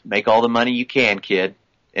response was, make all the money you can, kid.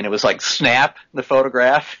 And it was like, snap the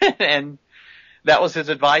photograph. And that was his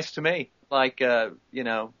advice to me. Like,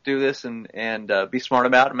 do this and be smart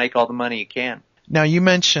about it and make all the money you can. Now, you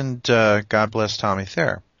mentioned, God bless Tommy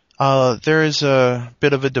Thayer. There is a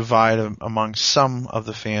bit of a divide among some of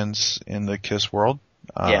the fans in the Kiss world.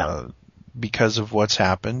 Because of what's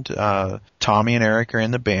happened. Tommy and Eric are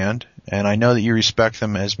in the band, and I know that you respect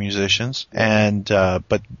them as musicians, and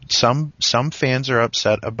but some fans are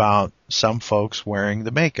upset about some folks wearing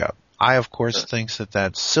the makeup. I, of course, think that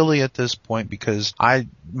that's silly at this point, because I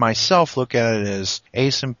myself look at it as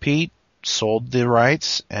Ace and Pete sold the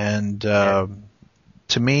rights, and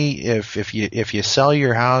to me, if you sell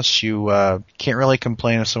your house, you can't really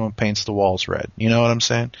complain if someone paints the walls red. You know what I'm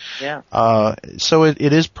saying? Yeah. So it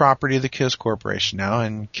is property of the Kiss Corporation now,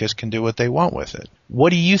 and Kiss can do what they want with it. What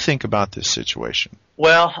do you think about this situation?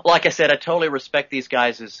 Well, like I said, I totally respect these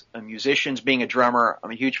guys as musicians. Being a drummer,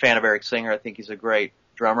 I'm a huge fan of Eric Singer. I think he's a great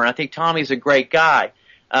drummer, and I think Tommy's a great guy.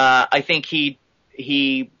 I think he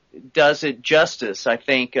does it justice. I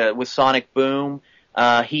think with Sonic Boom,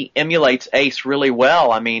 he emulates Ace really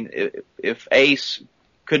well. I mean, if Ace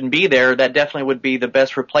couldn't be there, that definitely would be the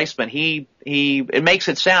best replacement. It makes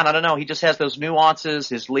it sound, I don't know, he just has those nuances,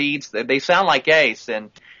 his leads, they sound like Ace,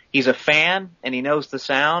 and he's a fan, and he knows the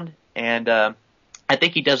sound, and I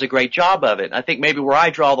think he does a great job of it. I think maybe where I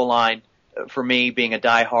draw the line for me being a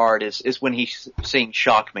diehard is when he's sings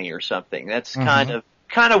Shock Me or something. That's kind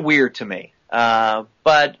of weird to me.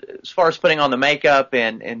 But as far as putting on the makeup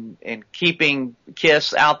and keeping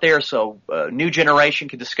Kiss out there so a new generation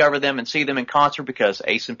can discover them and see them in concert, because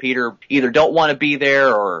Ace and Peter either don't want to be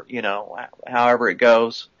there or, however it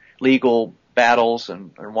goes, legal battles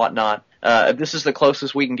and whatnot. If this is the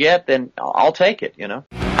closest we can get, then I'll take it,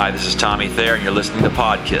 Hi, this is Tommy Thayer, and you're listening to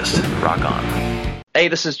Podkiss. Rock on. Hey,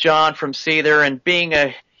 this is John from Seether, and being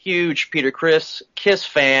a huge Peter Criss Kiss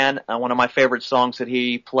fan, one of my favorite songs that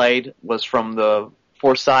he played was from the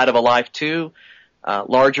Fourth Side of a Life 2,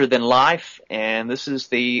 Larger Than Life, and this is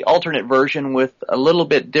the alternate version with a little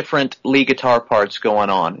bit different lead guitar parts going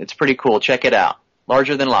on. It's pretty cool. Check it out.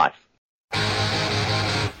 Larger Than Life.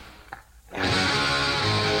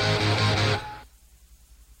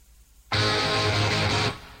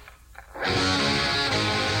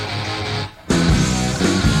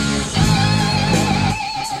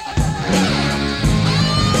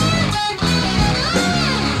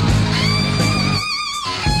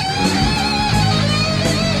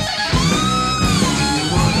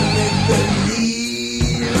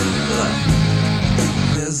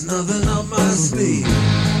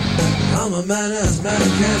 I'm a man as man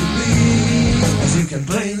can be, as you can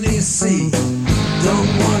plainly see.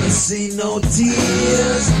 Don't wanna see no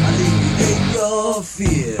tears, I alleviate your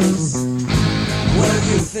fears. When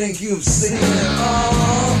you think you've seen it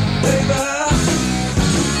all, baby,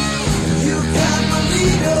 you can't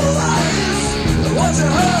believe your eyes. What you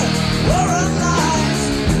heard were lies.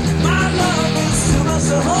 My love is too much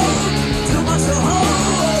to hold, too much to hold.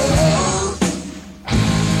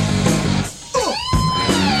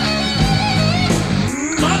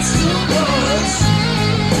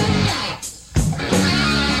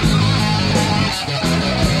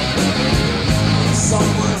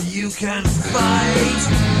 Someone you can fight,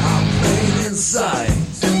 I'm plain in sight.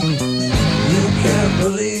 You can't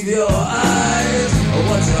believe your eyes, or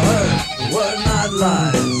what you heard were not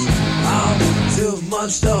lies. I'm too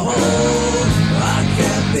much to hold, I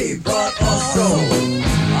can't be bought or sold.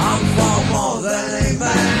 I'm far more than a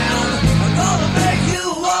man, I'm gonna make you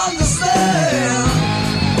understand.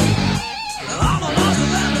 I'm a monster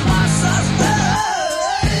than my suspect.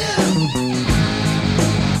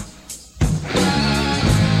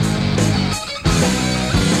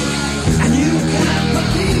 And you can't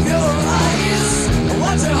believe your eyes.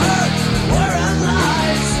 What you heard were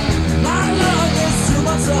lies. My love is too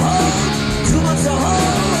much to hold, too much to hold.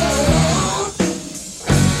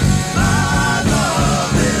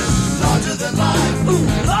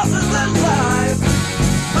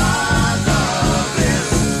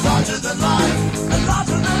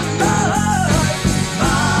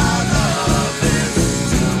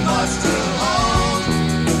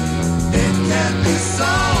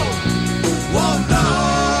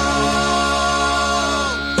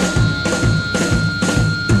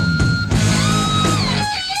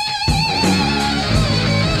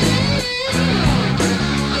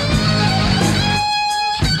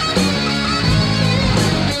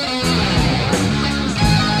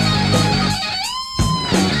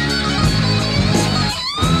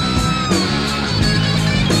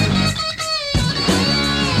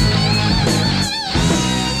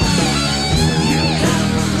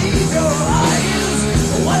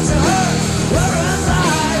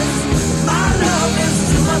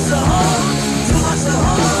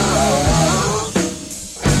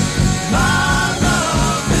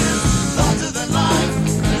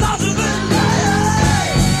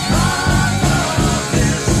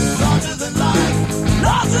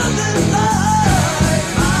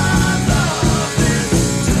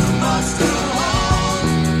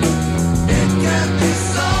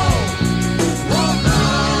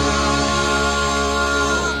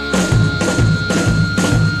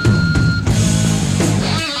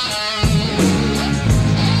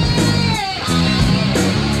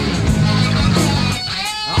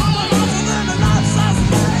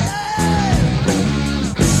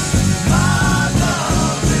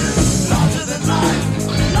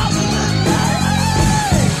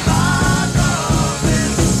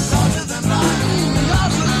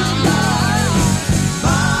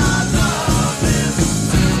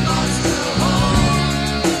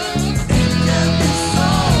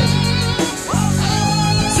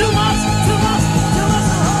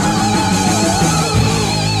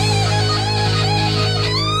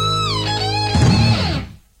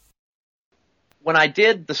 when I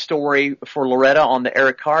did the story for Loretta on the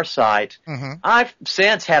Eric Carr site, I've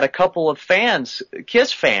since had a couple of fans,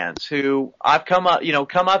 Kiss fans, who I've come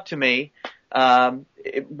up to me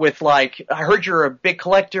with like, I heard you're a big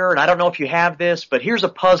collector, and I don't know if you have this, but here's a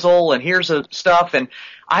puzzle and here's a stuff, and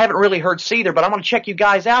I haven't really heard Seether, but I'm going to check you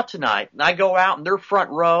guys out tonight. And I go out, and they're front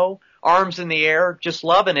row, arms in the air, just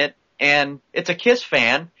loving it, and it's a Kiss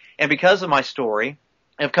fan, and because of my story,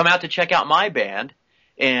 have come out to check out my band.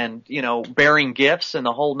 And, bearing gifts and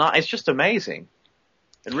the whole night. It's just amazing.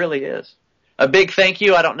 It really is. A big thank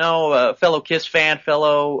you. I don't know, fellow Kiss fan,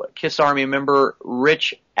 fellow Kiss Army member,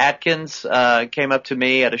 Rich Atkins, came up to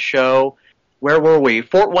me at a show. Where were we?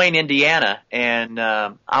 Fort Wayne, Indiana. And,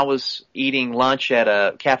 I was eating lunch at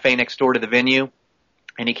a cafe next door to the venue.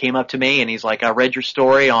 And he came up to me and he's like, I read your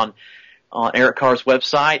story on Eric Carr's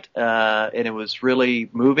website, and it was really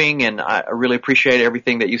moving, and I really appreciate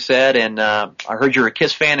everything that you said, and I heard you're a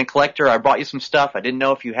Kiss fan and collector. I brought you some stuff. I didn't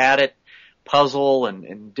know if you had it, puzzle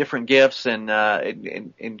and different gifts, and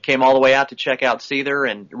came all the way out to check out Seether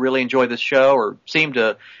and really enjoy the show, or seemed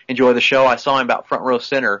to enjoy the show. I saw him about front row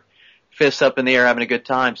center, fists up in the air, having a good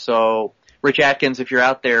time. So, Rich Atkins, if you're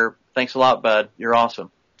out there, thanks a lot, bud. You're awesome.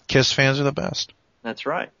 Kiss fans are the best. That's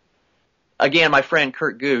right. Again, my friend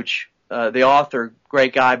Kurt Gooch, the author,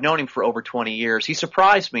 great guy. I've known him for over 20 years. He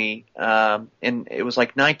surprised me, and it was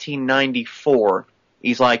like 1994.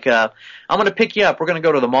 He's like, I'm going to pick you up. We're going to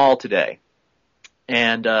go to the mall today.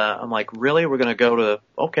 And I'm like, really? We're going to go to,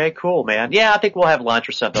 okay, cool, man. Yeah, I think we'll have lunch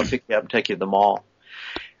or something. I'll pick you up and take you to the mall.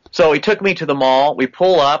 So he took me to the mall. We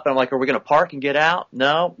pull up, and I'm like, are we going to park and get out?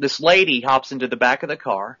 No. This lady hops into the back of the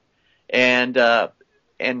car and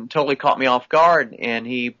totally caught me off guard, and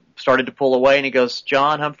he started to pull away, and he goes,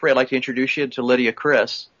 John Humphrey, I'd like to introduce you to Lydia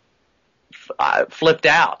Criss. I flipped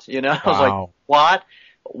out, I was like, what?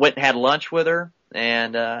 Went and had lunch with her,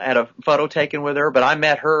 and had a photo taken with her, but I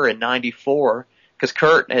met her in 94, because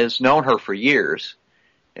Kurt has known her for years,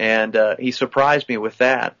 and he surprised me with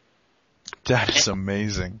that. That is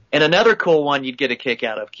amazing. And another cool one you'd get a kick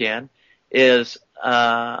out of, Ken, is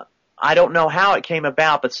I don't know how it came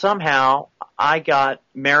about, but somehow I got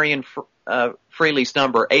Marion Freely's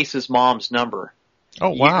number, Ace's mom's number.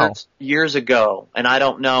 Oh, wow. Years ago. And I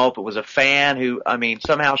don't know if it was a fan who,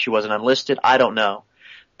 somehow she wasn't unlisted. I don't know.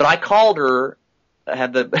 But I called her, I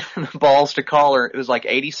had the balls to call her. It was like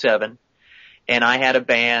 87. And I had a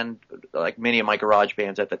band, like many of my garage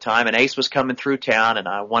bands at the time, and Ace was coming through town, and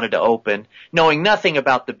I wanted to open, knowing nothing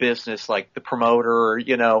about the business, like the promoter or,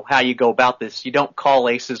 how you go about this. You don't call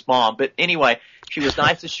Ace's mom. But anyway, she was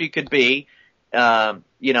nice as she could be. I'm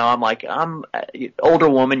like, I'm an older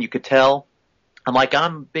woman, you could tell. I'm like,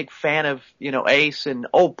 I'm a big fan of, Ace and,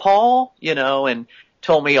 Paul, and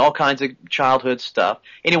told me all kinds of childhood stuff.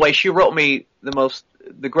 Anyway, she wrote me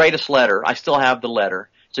the greatest letter. I still have the letter.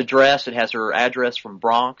 It's addressed. It has her address from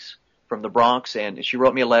the Bronx, and she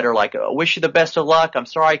wrote me a letter like, I wish you the best of luck. I'm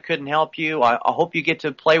sorry I couldn't help you. I hope you get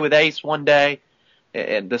to play with Ace one day,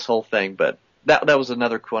 and this whole thing. But that was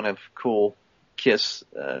another kind of cool Kiss,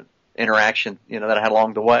 interaction, that I had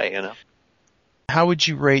along the way, How would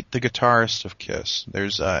you rate the guitarists of Kiss?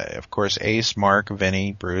 There's, of course, Ace, Mark,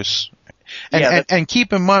 Vinny, Bruce. And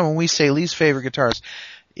keep in mind, when we say least favorite guitarist,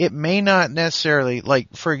 it may not necessarily,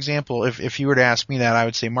 like, for example, if you were to ask me that, I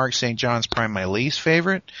would say Mark St. John's probably my least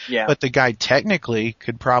favorite. Yeah. But the guy technically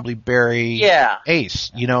could probably bury Ace.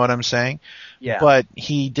 You know what I'm saying? Yeah. But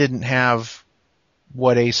he didn't have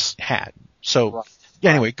what Ace had. So,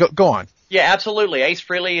 anyway, go on. Yeah, absolutely. Ace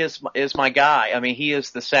Frehley is my guy. He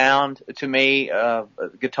is the sound to me,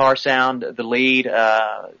 guitar sound, the lead.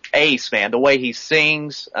 Ace, man, the way he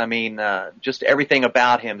sings. Just everything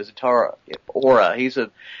about him, his guitar aura. He's an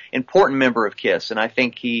important member of Kiss, and I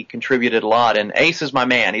think he contributed a lot. And Ace is my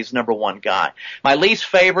man. He's number one guy. My least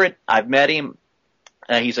favorite, I've met him.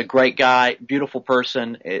 He's a great guy, beautiful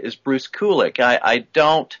person, is Bruce Kulick.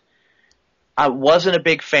 I wasn't a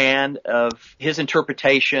big fan of his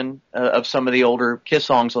interpretation of some of the older Kiss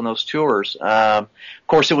songs on those tours. Of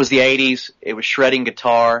course, it was the 80s. It was shredding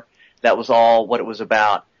guitar. That was all what it was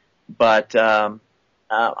about. But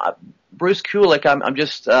Bruce Kulick, I'm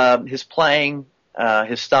just his playing,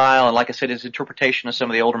 his style, and like I said, his interpretation of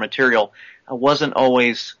some of the older material, I wasn't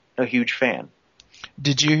always a huge fan.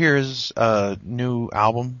 Did you hear his new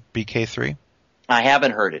album, BK3? I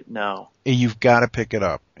haven't heard it, no. You've got to pick it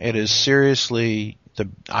up. It is seriously,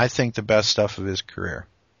 I think, the best stuff of his career.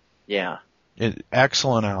 Yeah.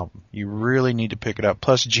 Excellent album. You really need to pick it up.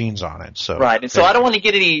 Plus, Gene's on it. So right, and so I don't want to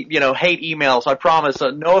get any, hate emails. I promise.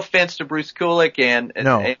 No offense to Bruce Kulick, and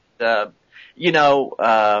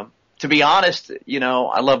to be honest,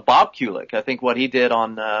 I love Bob Kulick. I think what he did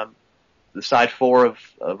on the side 4 of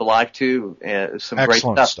Alive 2. Some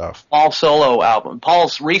Excellent great stuff. Paul's solo album,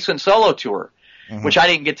 Paul's recent solo tour, which I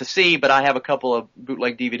didn't get to see, but I have a couple of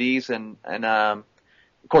bootleg DVDs, and of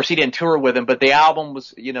course he didn't tour with him, but the album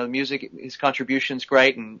was, the music, his contribution's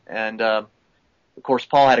great, and of course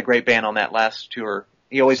Paul had a great band on that last tour.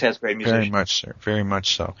 He always has great musicians. Very much, sir. Very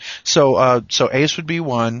much so. So Ace would be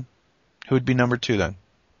 1. Who would be number 2 then?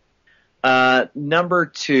 Number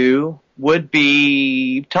 2 would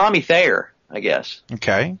be Tommy Thayer, I guess.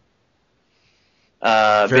 Okay.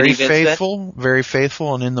 Very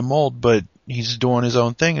faithful and in the mold, but he's doing his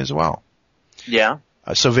own thing as well. Yeah.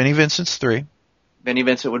 So Vinnie Vincent's 3. Vinnie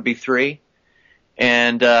Vincent would be 3.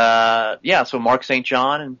 And, so Mark St.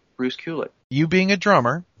 John and Bruce Kulick. You being a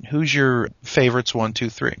drummer, who's your favorites 1, 2,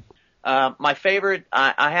 3? My favorite,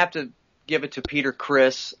 I have to give it to Peter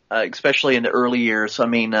Criss, especially in the early years. I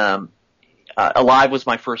mean, Alive was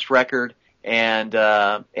my first record, and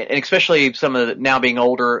especially some of the, now being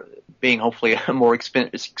older, being hopefully a more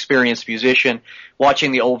experienced musician,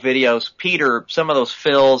 watching the old videos, Peter, some of those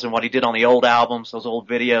fills and what he did on the old albums, those old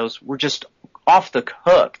videos, were just off the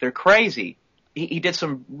hook. They're crazy. He did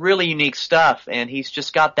some really unique stuff, and he's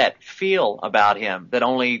just got that feel about him that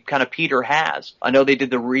only kind of Peter has. I know they did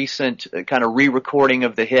the recent kind of re-recording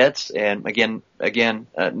of the hits, and again,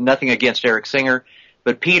 nothing against Eric Singer,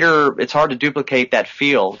 but Peter, it's hard to duplicate that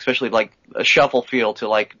feel, especially like a shuffle feel to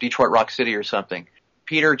like Detroit Rock City or something.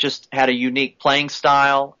 Peter just had a unique playing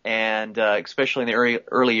style, and especially in the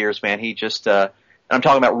early years, man, he just, and I'm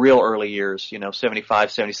talking about real early years, 75,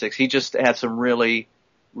 76, he just had some really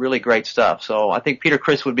great stuff. So I think Peter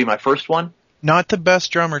Criss would be my first one. Not the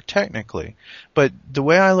best drummer technically, but the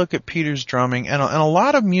way I look at Peter's drumming, and a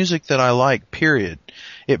lot of music that I like, period,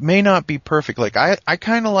 it may not be perfect. Like I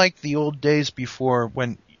kind of like the old days before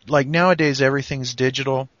when, like nowadays everything's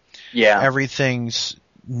digital. Yeah. Everything's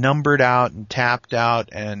numbered out and tapped out,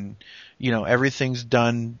 and, everything's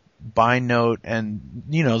done by note, and,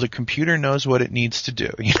 the computer knows what it needs to do.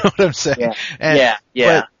 You know what I'm saying? Yeah.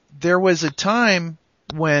 But there was a time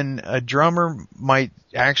when a drummer might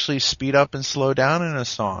actually speed up and slow down in a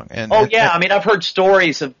song. And I mean, I've heard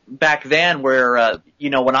stories of back then where,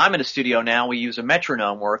 when I'm in a studio now, we use a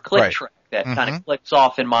metronome or a click track that kind of clicks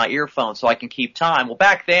off in my earphone so I can keep time. Well,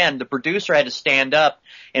 back then, the producer had to stand up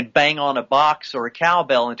and bang on a box or a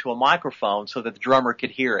cowbell into a microphone so that the drummer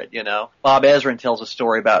could hear it, Bob Ezrin tells a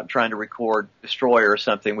story about trying to record Destroyer or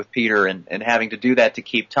something with Peter and having to do that to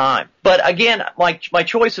keep time. But again, my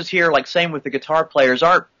choices here, like same with the guitar players,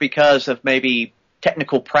 aren't because of maybe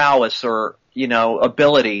technical prowess or,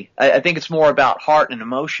 ability. I think it's more about heart and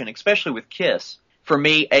emotion, especially with Kiss. For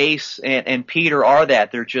me, Ace and Peter are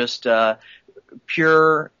that. They're just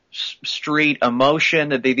pure street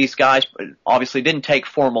emotion. These guys obviously didn't take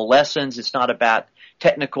formal lessons. It's not about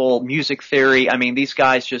technical music theory. I mean, these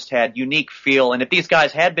guys just had unique feel, and if these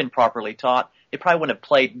guys had been properly taught, they probably wouldn't have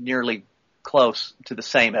played nearly close to the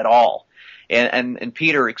same at all. And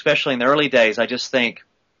Peter, especially in the early days, I just think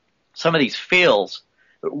some of these feels,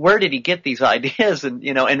 where did he get these ideas? And,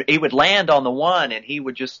 and he would land on the one, and he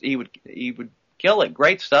would kill it.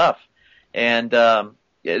 Great stuff. And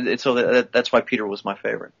so that's why Peter was my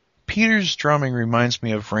favorite. Peter's drumming reminds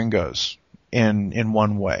me of Ringo's in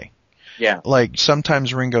one way. Yeah. Like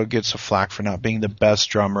sometimes Ringo gets a flack for not being the best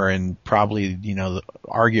drummer and probably,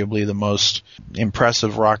 arguably the most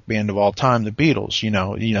impressive rock band of all time, the Beatles.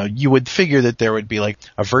 You would figure that there would be like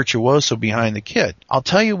a virtuoso behind the kit. I'll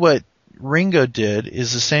tell you what Ringo did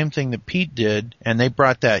is the same thing that Pete did, and they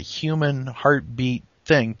brought that human heartbeat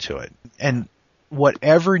thing to it. And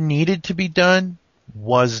whatever needed to be done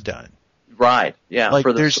was done. Right. Yeah. Like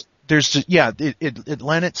it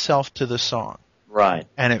lent itself to the song. Right.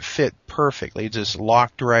 And it fit perfectly. It just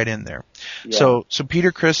locked right in there. Yeah. So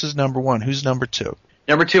Peter Criss is number 1. Who's number 2?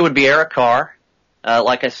 Number 2 would be Eric Carr.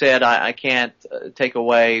 Like I said, I can't take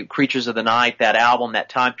away Creatures of the Night, that album, that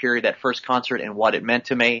time period, that first concert, and what it meant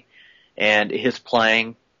to me, and his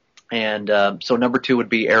playing. And so number 2 would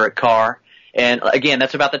be Eric Carr. And again,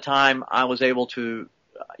 that's about the time I was able to,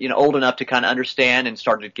 old enough to kind of understand and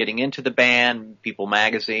started getting into the band, People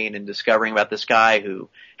Magazine, and discovering about this guy who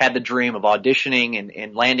had the dream of auditioning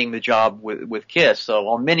and landing the job with Kiss. So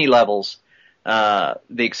on many levels, the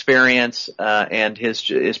experience and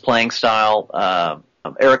his playing style,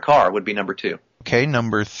 Eric Carr would be number 2. Okay,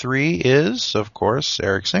 number 3 is, of course,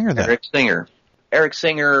 Eric Singer then. Eric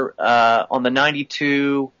Singer on the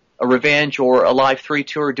 92 A Revenge or Alive 3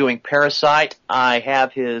 tour doing Parasite. I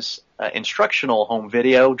have his instructional home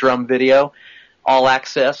video, drum video, all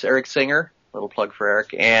access, Eric Singer, little plug for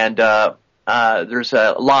Eric, and there's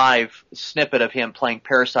a live snippet of him playing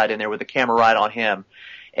Parasite in there with the camera right on him.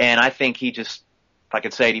 And I think he just, if I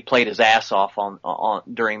could say it, he played his ass off on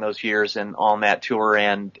during those years and on that tour,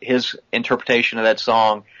 and his interpretation of that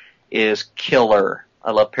song is killer.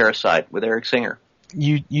 I love Parasite with Eric Singer.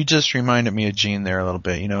 You just reminded me of Gene there a little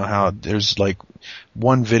bit. You know how there's like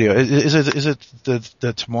one video. Is it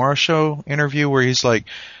the Tomorrow Show interview where he's like,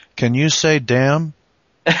 "Can you say damn?"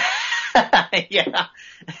 Yeah.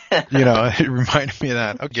 You know, it reminded me of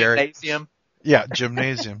that. Oh, Gary. Gymnasium. Yeah,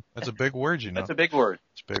 gymnasium. That's a big word, you know. That's a big word.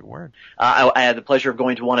 It's a big word. I had the pleasure of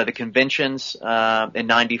going to one of the conventions in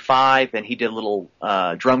 '95, and he did a little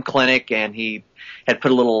drum clinic, and he had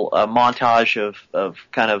put a little montage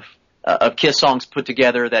of Kiss songs put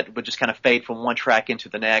together that would just kind of fade from one track into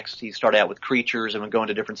the next. He started out with Creatures and would go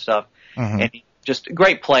into different stuff. Mm-hmm. And he, just a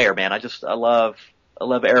great player, man. I love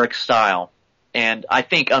Eric's style. And I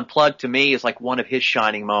think Unplugged to me is like one of his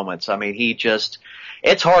shining moments. I mean,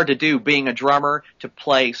 it's hard to do being a drummer, to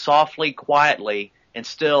play softly, quietly, and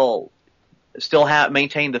still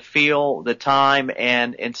maintain the feel, the time,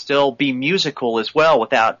 and still be musical as well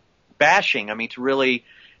without bashing. I mean, to really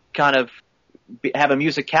kind of have a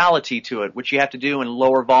musicality to it, which you have to do in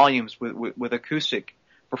lower volumes with acoustic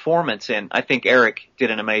performance. And I think Eric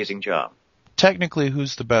did an amazing job. Technically,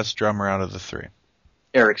 who's the best drummer out of the three?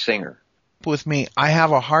 Eric Singer. With me, I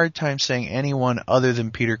have a hard time saying anyone other than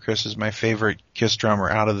Peter Criss is my favorite Kiss drummer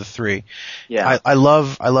out of the three. Yeah. I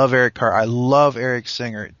love Eric Carr. I love Eric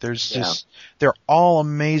Singer. They're all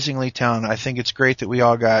amazingly talented. I think it's great that we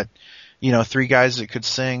all got, you know, three guys that could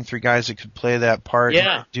sing, three guys that could play that part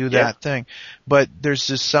and do that thing. But there's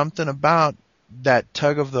just something about that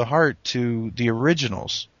tug of the heart to the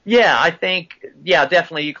originals. Yeah, I think,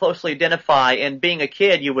 definitely you closely identify, and being a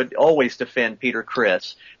kid you would always defend Peter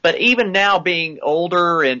Criss. But even now being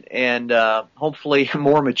older and hopefully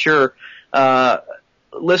more mature,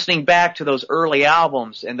 listening back to those early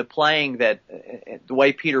albums and the playing the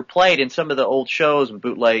way Peter played in some of the old shows and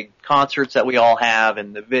bootleg concerts that we all have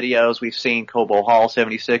and the videos we've seen, Cobo Hall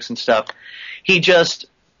 76 and stuff, he just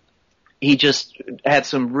had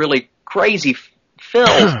some really crazy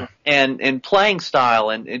fills and playing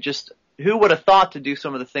style, and just who would have thought to do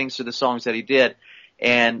some of the things to the songs that he did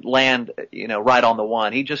and land, you know, right on the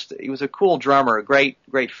one. He was a cool drummer, a great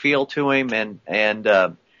feel to him,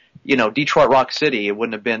 and you know, Detroit Rock City, it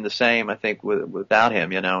wouldn't have been the same, I think, without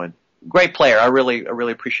him, you know, and great player. I really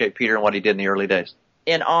appreciate Peter and what he did in the early days.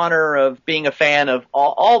 In honor of being a fan of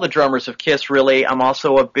all the drummers of Kiss, really, I'm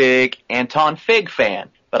also a big Anton Fig fan,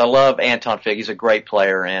 but I love Anton Fig. He's a great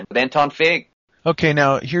player, and with Anton Fig. Okay,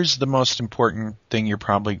 now here's the most important thing you're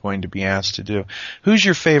probably going to be asked to do. Who's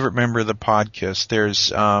your favorite member of the podcast?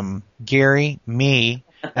 There's Gary, me,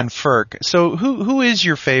 and Ferk. So who is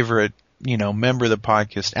your favorite, you know, member of the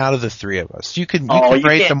podcast out of the three of us? You can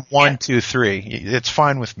rate them 1, 2, 3. It's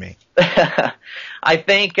fine with me. I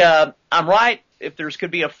think I'm right. If could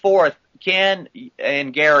be a fourth, Ken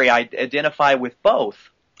and Gary, I identify with both.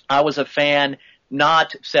 I was a fan,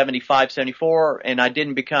 not 75, 74, and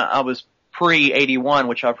I was pre-81,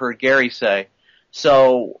 which I've heard Gary say.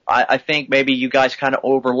 So I think maybe you guys kind of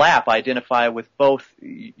overlap. I identify with both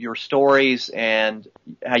your stories and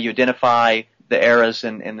how you identify the eras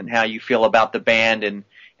and how you feel about the band and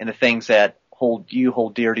the things that hold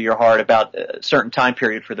dear to your heart about a certain time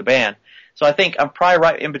period for the band. So I think I'm probably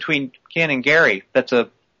right in between Ken and Gary. That's a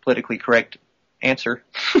politically correct answer.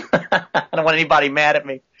 I don't want anybody mad at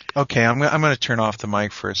me. Okay, I'm going to turn off the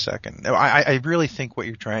mic for a second. I really think what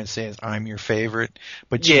you're trying to say is I'm your favorite,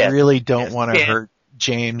 but you really don't want to hurt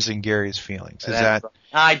James and Gary's feelings. Is that?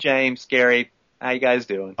 Hi, James, Gary. How you guys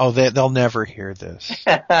doing? Oh, they'll never hear this.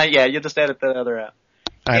 Yeah, you'll just edit the other out.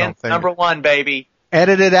 I don't think. Number one, baby.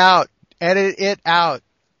 Edit it out. Edit it out.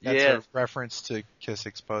 That's a reference to Kiss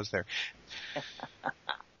Exposed there.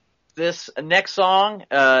 This next song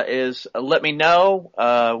is Let Me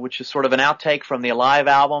Know, which is sort of an outtake from the Alive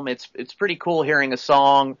album. It's pretty cool hearing a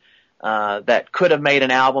song that could have made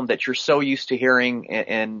an album that you're so used to hearing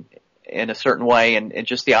in a certain way, and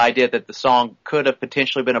just the idea that the song could have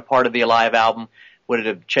potentially been a part of the Alive album. Would it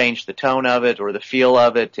have changed the tone of it or the feel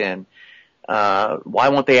of it? And why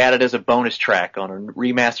won't they add it as a bonus track on a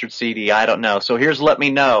remastered CD? I don't know. So here's Let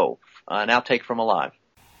Me Know, an outtake from Alive.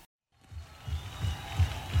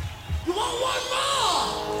 You want one more?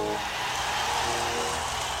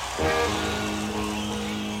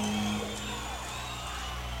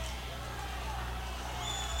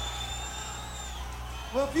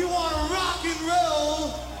 Well, if you want to rock and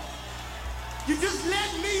roll, you just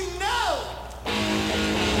let me know.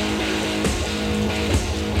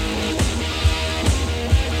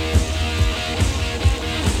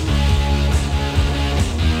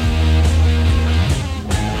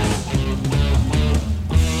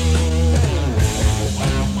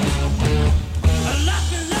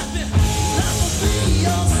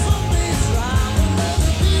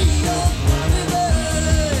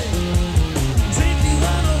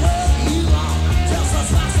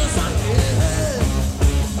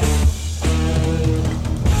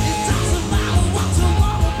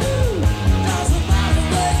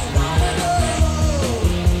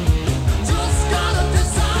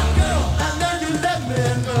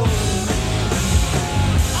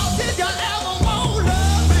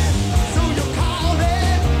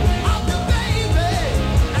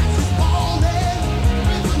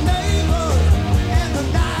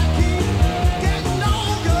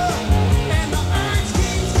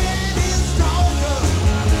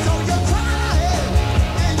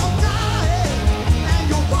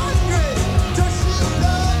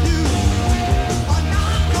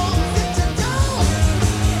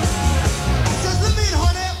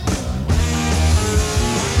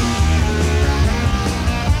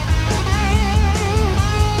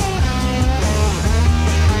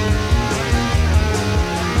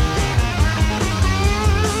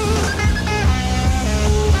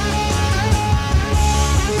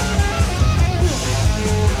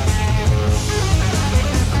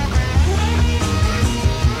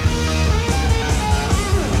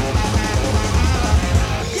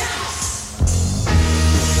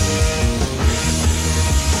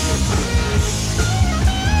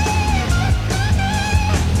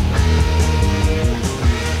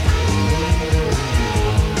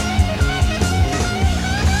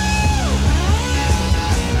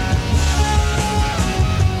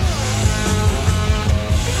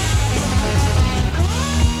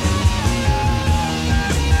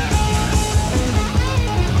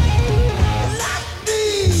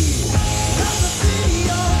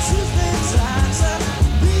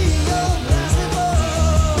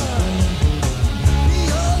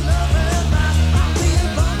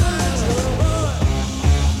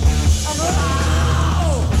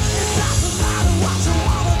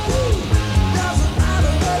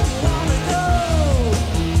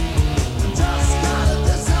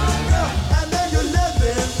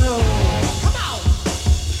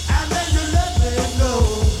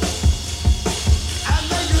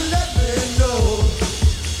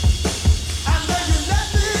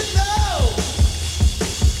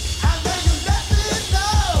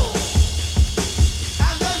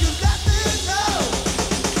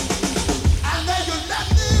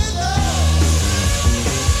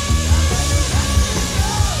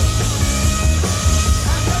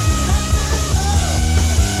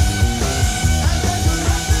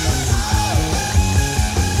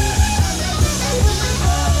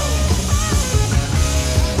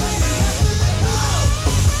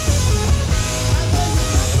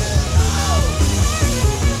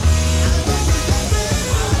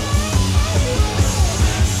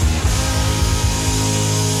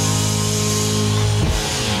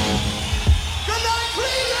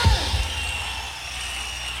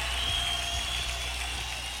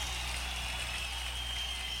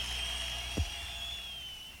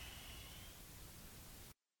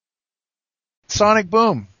 Sonic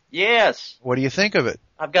Boom. Yes. What do you think of it?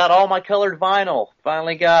 I've got all my colored vinyl.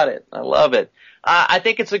 Finally got it. I love it. I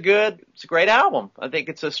think it's a great album. I think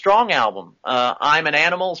it's a strong album. I'm an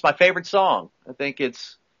Animal is my favorite song. I think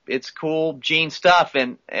it's cool Gene stuff.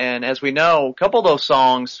 And as we know, a couple of those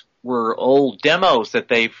songs were old demos that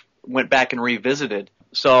they've went back and revisited.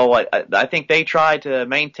 So I think they tried to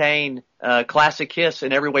maintain classic Kiss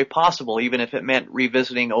in every way possible, even if it meant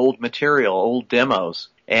revisiting old material, old demos.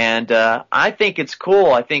 And I think it's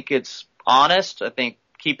cool. I think it's honest. I think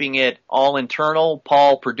keeping it all internal,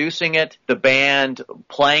 Paul producing it, the band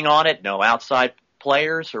playing on it, no outside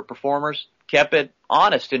players or performers, kept it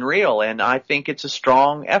honest and real. And I think it's a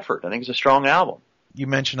strong effort. I think it's a strong album. You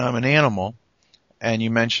mentioned I'm an Animal, and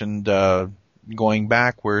you mentioned going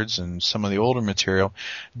backwards and some of the older material.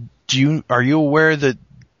 Are you aware that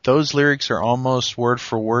those lyrics are almost word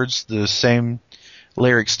for words the same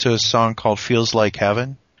lyrics to a song called Feels Like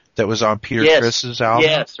Heaven that was on Peter Criss's album?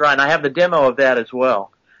 Yes, right. And I have the demo of that as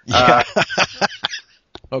well. Yeah.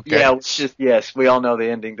 Okay. Yeah, it's just, yes, we all know the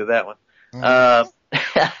ending to that one.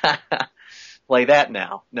 Play that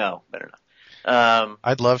now. No, better not.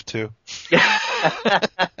 I'd love to.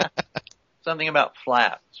 Something about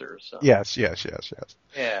flaps or something. Yes.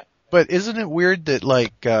 Yeah. But isn't it weird that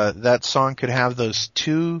that song could have those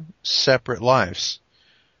two separate lives?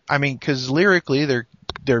 I mean, because lyrically,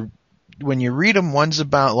 they're when you read them, one's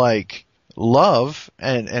about like love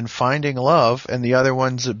and finding love, and the other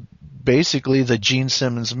one's basically the Gene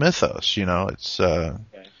Simmons mythos. You know, it's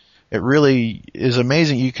it really is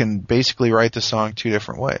amazing. You can basically write the song two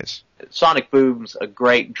different ways. Sonic Boom's a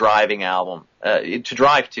great driving album to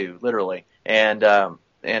drive to, literally. And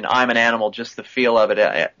I'm an Animal, just the feel of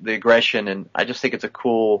it, the aggression, and I just think it's a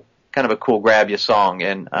cool grab you song.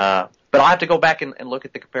 And but I'll have to go back and look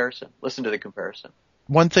at the comparison, listen to the comparison.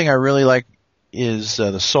 One thing I really like is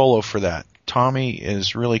the solo for that. Tommy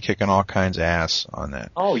is really kicking all kinds of ass on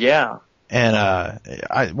that. Oh yeah.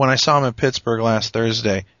 And when I saw him in Pittsburgh last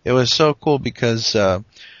Thursday, it was so cool because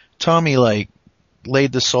Tommy laid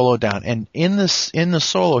the solo down, and in the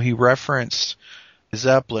solo he referenced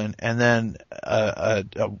Zeppelin and then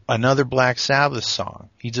another Black Sabbath song.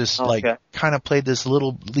 He just kind of played these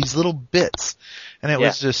little bits, and it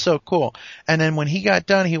was just so cool. And then when he got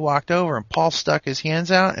done, he walked over and Paul stuck his hands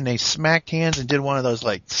out and they smacked hands and did one of those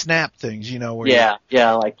like snap things, you know, where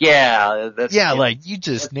like you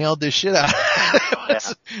just nailed this shit out.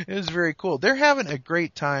 It was very cool. They're having a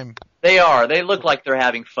great time. They are. They look like they're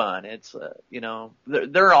having fun. It's,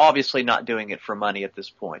 they're obviously not doing it for money at this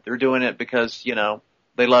point. They're doing it because,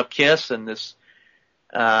 they love Kiss and this,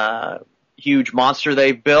 huge monster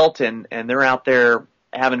they've built, and they're out there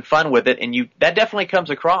having fun with it. And that definitely comes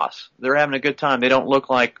across. They're having a good time. They don't look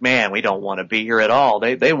like, man, we don't want to be here at all.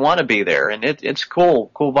 They want to be there, and it's cool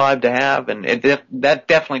vibe to have. And that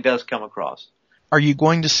definitely does come across. Are you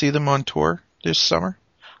going to see them on tour this summer?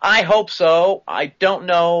 I hope so. I don't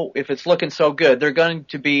know if it's looking so good. They're going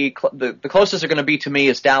to be the closest they're going to be to me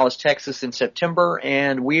is Dallas, Texas in September,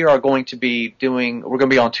 and we're going to be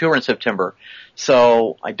on tour in September.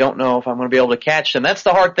 So I don't know if I'm going to be able to catch them. That's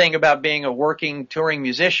the hard thing about being a working touring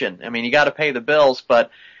musician. I mean, you got to pay the bills, but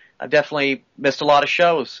I've definitely missed a lot of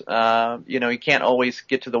shows. You can't always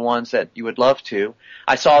get to the ones that you would love to.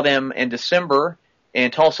 I saw them in December in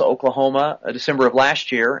Tulsa, Oklahoma, December of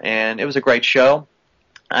last year, and it was a great show.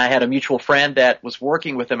 I had a mutual friend that was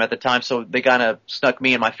working with them at the time, so they kind of snuck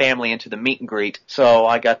me and my family into the meet and greet. So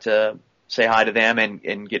I got to say hi to them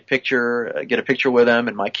and get a picture with them,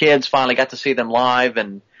 and my kids finally got to see them live,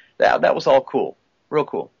 and that was all cool, real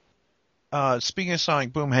cool. Speaking of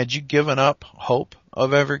Sonic Boom, had you given up hope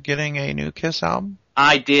of ever getting a new Kiss album?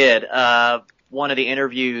 I did. One of the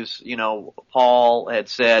interviews, Paul had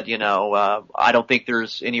said, I don't think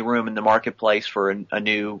there's any room in the marketplace for a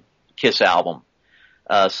new Kiss album.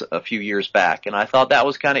 A few years back, and I thought that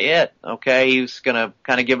was kind of it. Okay, he was going to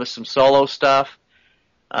kind of give us some solo stuff,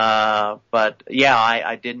 but yeah,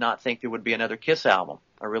 I did not think there would be another Kiss album.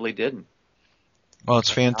 I really didn't. Well, it's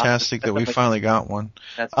fantastic that we finally got one.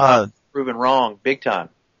 That's proven wrong, big time.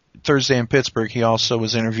 Thursday in Pittsburgh, he also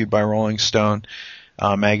was interviewed by Rolling Stone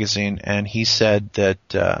magazine, and he said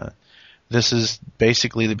that this is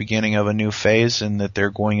basically the beginning of a new phase, and that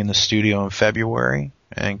they're going in the studio in February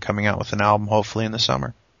and coming out with an album hopefully in the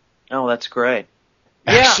summer. Oh, that's great.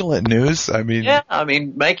 Excellent news. I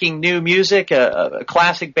mean, making new music, a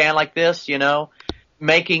classic band like this,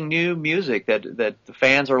 making new music that the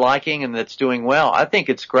fans are liking and that's doing well. I think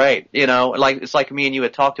it's great. It's like me and you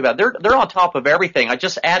had talked about. They're on top of everything. I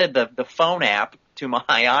just added the phone app to my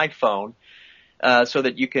iPhone, so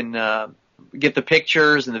that you can get the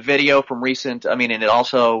pictures and the video from recent. I mean, and it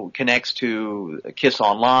also connects to Kiss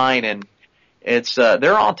Online, and it's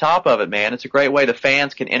they're on top of it, man. It's a great way the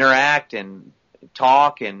fans can interact and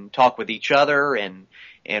talk with each other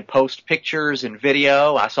and post pictures and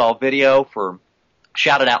video. I saw a video for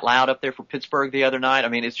Shout It Out Loud up there for Pittsburgh the other night. I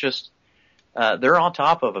mean, it's just they're on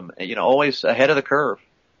top of them, always ahead of the curve.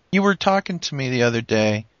 You were talking to me the other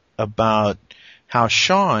day about how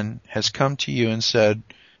Sean has come to you and said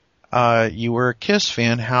you were a Kiss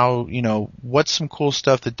fan, how, what's some cool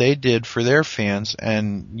stuff that they did for their fans,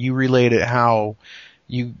 and you related how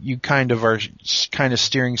you kind of are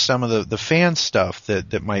steering some of the fan stuff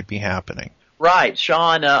that might be happening. Right.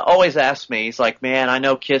 Sean always asks me, he's like, man, I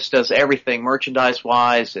know Kiss does everything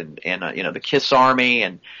merchandise-wise and the Kiss Army,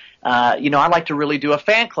 and I'd like to really do a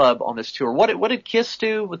fan club on this tour. What did Kiss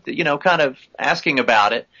do with kind of asking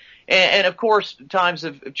about it? And of course, times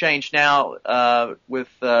have changed now with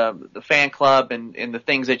the fan club and the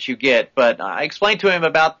things that you get. But I explained to him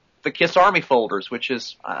about the Kiss Army folders, which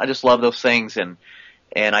is, I just love those things, and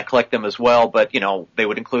I collect them as well. But they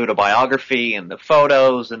would include a biography and the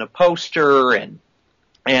photos and a poster and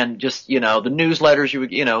just the newsletters, you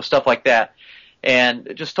would stuff like that.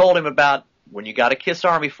 And just told him about when you got a Kiss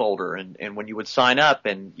Army folder and when you would sign up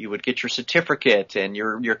and you would get your certificate and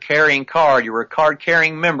your carrying card, you were a card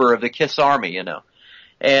carrying member of the Kiss Army, and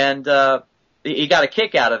he got a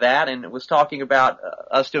kick out of that and was talking about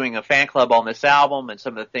us doing a fan club on this album and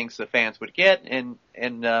some of the things the fans would get and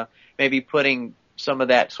maybe putting some of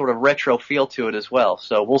that sort of retro feel to it as well.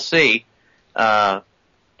 So we'll see. But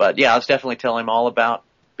yeah, I was definitely telling him all about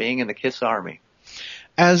being in the Kiss Army.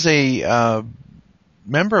 As a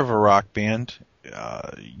member of a rock band,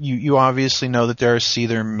 you obviously know that there are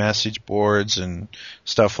Seether message boards and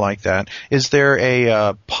stuff like that. Is there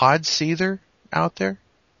a pod Seether out there?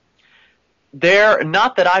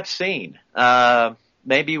 Not that I've seen.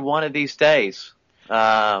 Maybe one of these days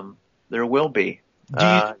there will be.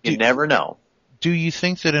 You never know. Do you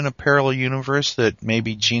think that in a parallel universe that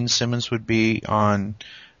maybe Gene Simmons would be on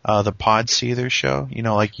the Pod Seether show?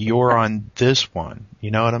 Like you're on this one. You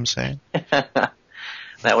know what I'm saying?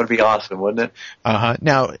 That would be awesome, wouldn't it?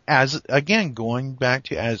 Now, going back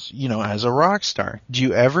to as a rock star, do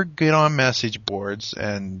you ever get on message boards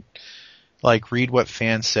and like read what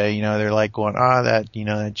fans say? They're like going,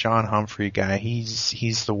 that John Humphrey guy,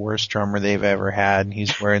 he's the worst drummer they've ever had, and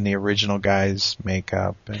he's wearing the original guy's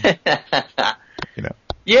makeup. And,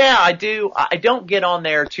 Yeah, I do. I don't get on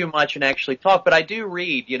there too much and actually talk, but I do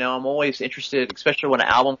read. I'm always interested, especially when an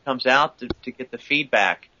album comes out, to get the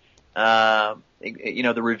feedback.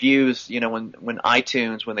 The reviews, when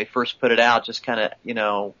iTunes, when they first put it out, just kind of,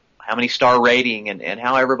 how many star rating and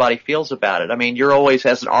how everybody feels about it. I mean, you're always,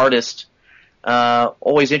 as an artist,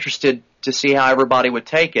 always interested to see how everybody would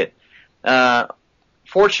take it.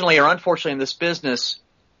 Fortunately or unfortunately in this business,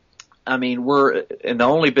 I mean, we're in the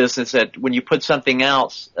only business that when you put something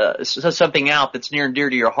out that's near and dear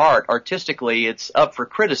to your heart, artistically, it's up for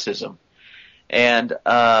criticism. And,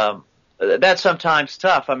 that's sometimes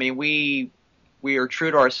tough. I mean, we are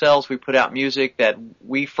true to ourselves. We put out music that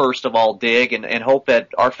we first of all dig and hope that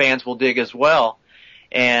our fans will dig as well.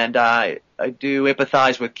 And I do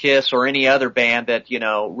empathize with Kiss or any other band that,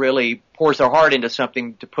 really pours their heart into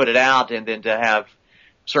something to put it out and then to have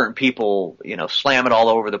certain people, slam it all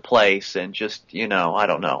over the place and just, I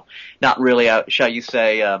don't know, not really, shall we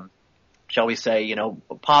say,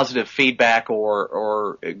 positive feedback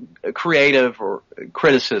or creative or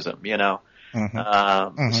criticism,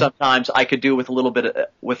 Mm-hmm. Sometimes I could do with a little bit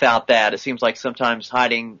without that. It seems like sometimes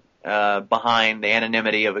hiding behind the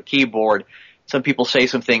anonymity of a keyboard, some people say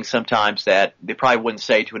some things sometimes that they probably wouldn't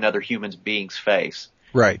say to another human being's face.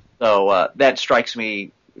 Right. So that strikes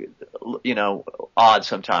me, odd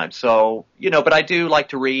sometimes. So, but I do like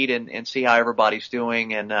to read and see how everybody's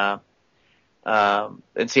doing and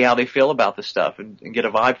see how they feel about the stuff and get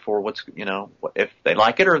a vibe for what's, if they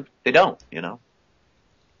like it or they don't,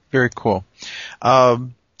 Very cool.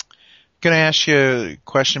 Going to ask you a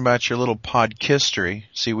question about your little pod history.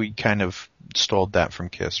 See, we kind of stole that from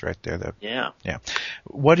Kiss right there. Though. Yeah. Yeah.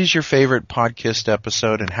 What is your favorite podcast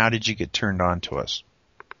episode, and how did you get turned on to us?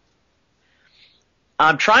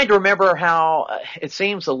 I'm trying to remember how it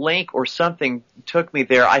seems a link or something took me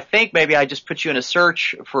there. I think maybe I just put you in a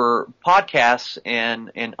search for podcasts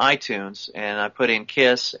in iTunes, and I put in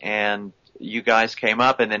Kiss, and you guys came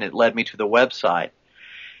up, and then it led me to the website.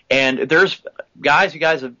 And you guys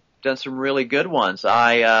have done some really good ones.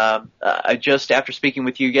 I just, after speaking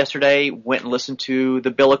with you yesterday, went and listened to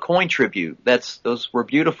the Bill Aucoin tribute. Those were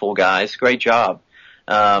beautiful, guys. Great job.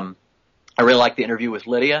 I really liked the interview with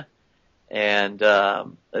Lydia. and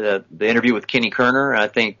the interview with Kenny Kerner. I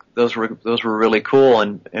think those were really cool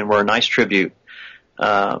and were a nice tribute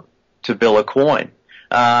to Bill Aucoin.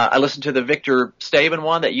 I listened to the Victor Staben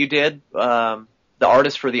one that you did, the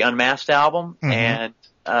artist for the Unmasked album, and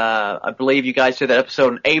I believe you guys did that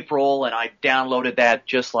episode in April, and I downloaded that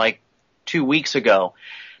just like 2 weeks ago.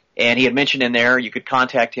 And he had mentioned in there you could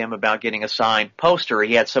contact him about getting a signed poster.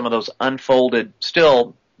 He had some of those unfolded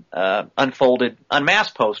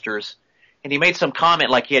unmasked posters, and he made some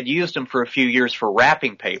comment like he had used them for a few years for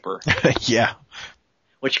wrapping paper. Yeah.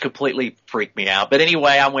 Which completely freaked me out. But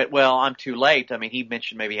anyway, I went, well, I'm too late. I mean, he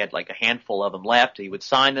mentioned maybe he had like a handful of them left. He would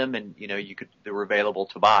sign them, and they were available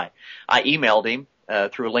to buy. I emailed him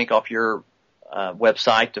through a link off your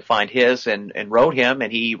website to find his, and wrote him,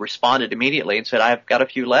 and he responded immediately and said, "I've got a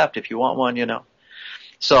few left if you want one,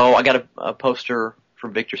 So I got a poster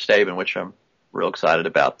from Victor Staben, which I'm real excited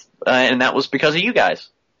about, and that was because of you guys.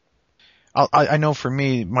 I know for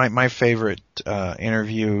me, my favorite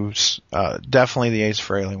interviews, definitely the Ace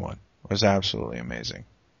Frehley one was absolutely amazing.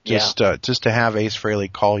 Just to have Ace Frehley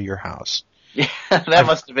call your house. Yeah, that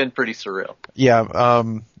must have been pretty surreal. Yeah,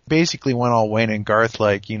 basically went all Wayne and Garth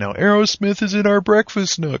like, Aerosmith is in our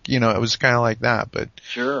breakfast nook. It was kind of like that, but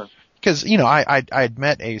sure. Because I'd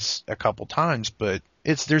met Ace a couple times, but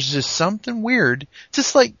there's just something weird.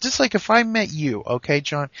 Just like if I met you, okay,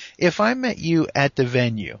 John, if I met you at the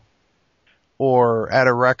venue or at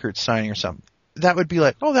a record signing or something, that would be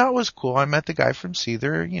like, oh, that was cool. I met the guy from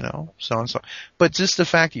Seether, so and so. But just the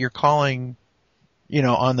fact that you're calling,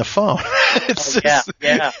 on the phone, it's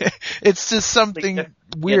it's just something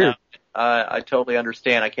weird. I totally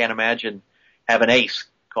understand. I can't imagine having Ace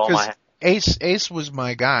call my house. Ace was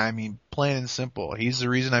my guy. I mean, plain and simple. He's the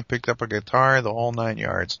reason I picked up a guitar, the whole 9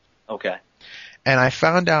 yards. Okay. And I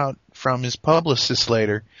found out from his publicist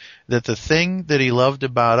later that the thing that he loved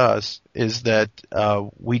about us is that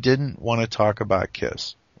we didn't want to talk about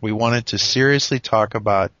Kiss. We wanted to seriously talk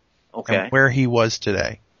about where he was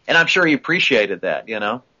today. And I'm sure he appreciated that,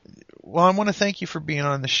 Well, I want to thank you for being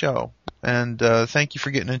on the show, and thank you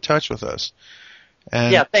for getting in touch with us.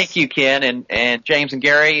 And yeah, thank you, Ken, and James and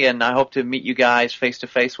Gary, and I hope to meet you guys face to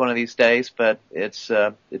face one of these days. But it's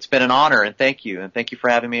been an honor, and thank you for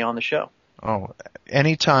having me on the show. Oh,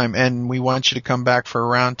 anytime, and we want you to come back for a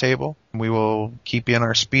round table. We will keep you in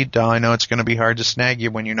our speed dial. I know it's going to be hard to snag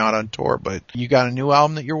you when you're not on tour, but you got a new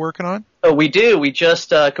album that you're working on? Oh, we do. We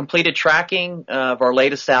just completed tracking of our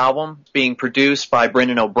latest album. It's being produced by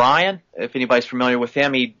Brendan O'Brien. If anybody's familiar with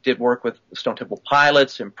him, he did work with Stone Temple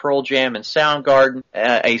Pilots and Pearl Jam and Soundgarden,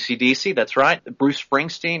 AC/DC, that's right, Bruce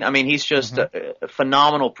Springsteen. I mean, he's just a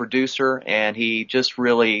phenomenal producer, and he just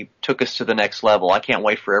really took us to the next level. I can't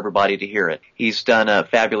wait for everybody to hear it. He's done a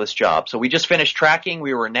fabulous job. So we just finished tracking.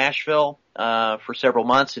 We were in Nashville for several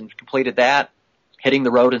months and completed that, hitting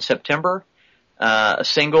the road in September. A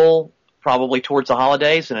single probably towards the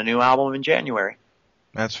holidays, and a new album in January.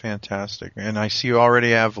 That's fantastic. And I see you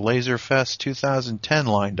already have Laserfest 2010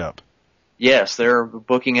 lined up. Yes, they're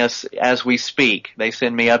booking us as we speak. They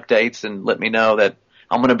send me updates and let me know that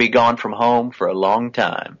I'm going to be gone from home for a long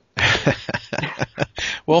time.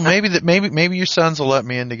 Well, maybe your sons will let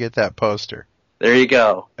me in to get that poster. There you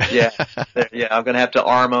go. Yeah, I'm going to have to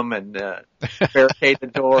arm them and barricade the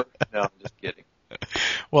door. No, I'm just kidding.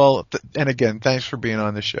 Well, and again, thanks for being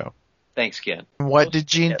on the show. Thanks, Ken. What did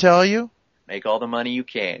Gene tell you? Make all the money you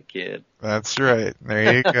can, kid. That's right.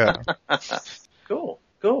 There you go.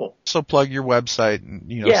 Cool. So plug your website. And,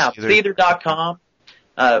 Seether.com.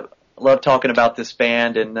 Love talking about this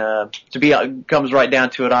band, and comes right down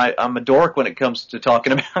to it. I'm a dork when it comes to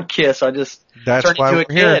talking about Kiss. I just turn into a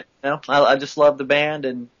kid. I just love the band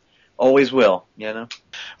and always will.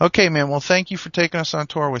 Okay, man. Well, thank you for taking us on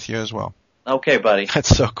tour with you as well. Okay, buddy. That's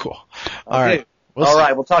so cool. All right. All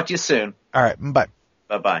right. We'll talk to you soon. All right. Bye.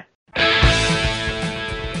 Bye-bye.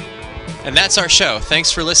 And that's our show.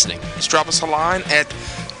 Thanks for listening. Just drop us a line at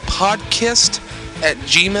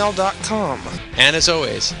podkist@gmail.com. And as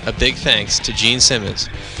always, a big thanks to Gene Simmons,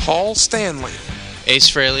 Paul Stanley, Ace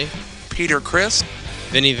Frehley, Peter Criss,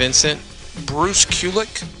 Vinnie Vincent, Bruce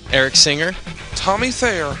Kulick, Eric Singer, Tommy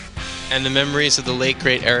Thayer, and the memories of the late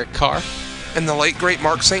great Eric Carr, and the late great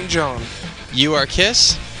Mark St. John. You are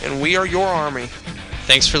Kiss, and we are your army.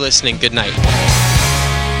 Thanks for listening. Good night.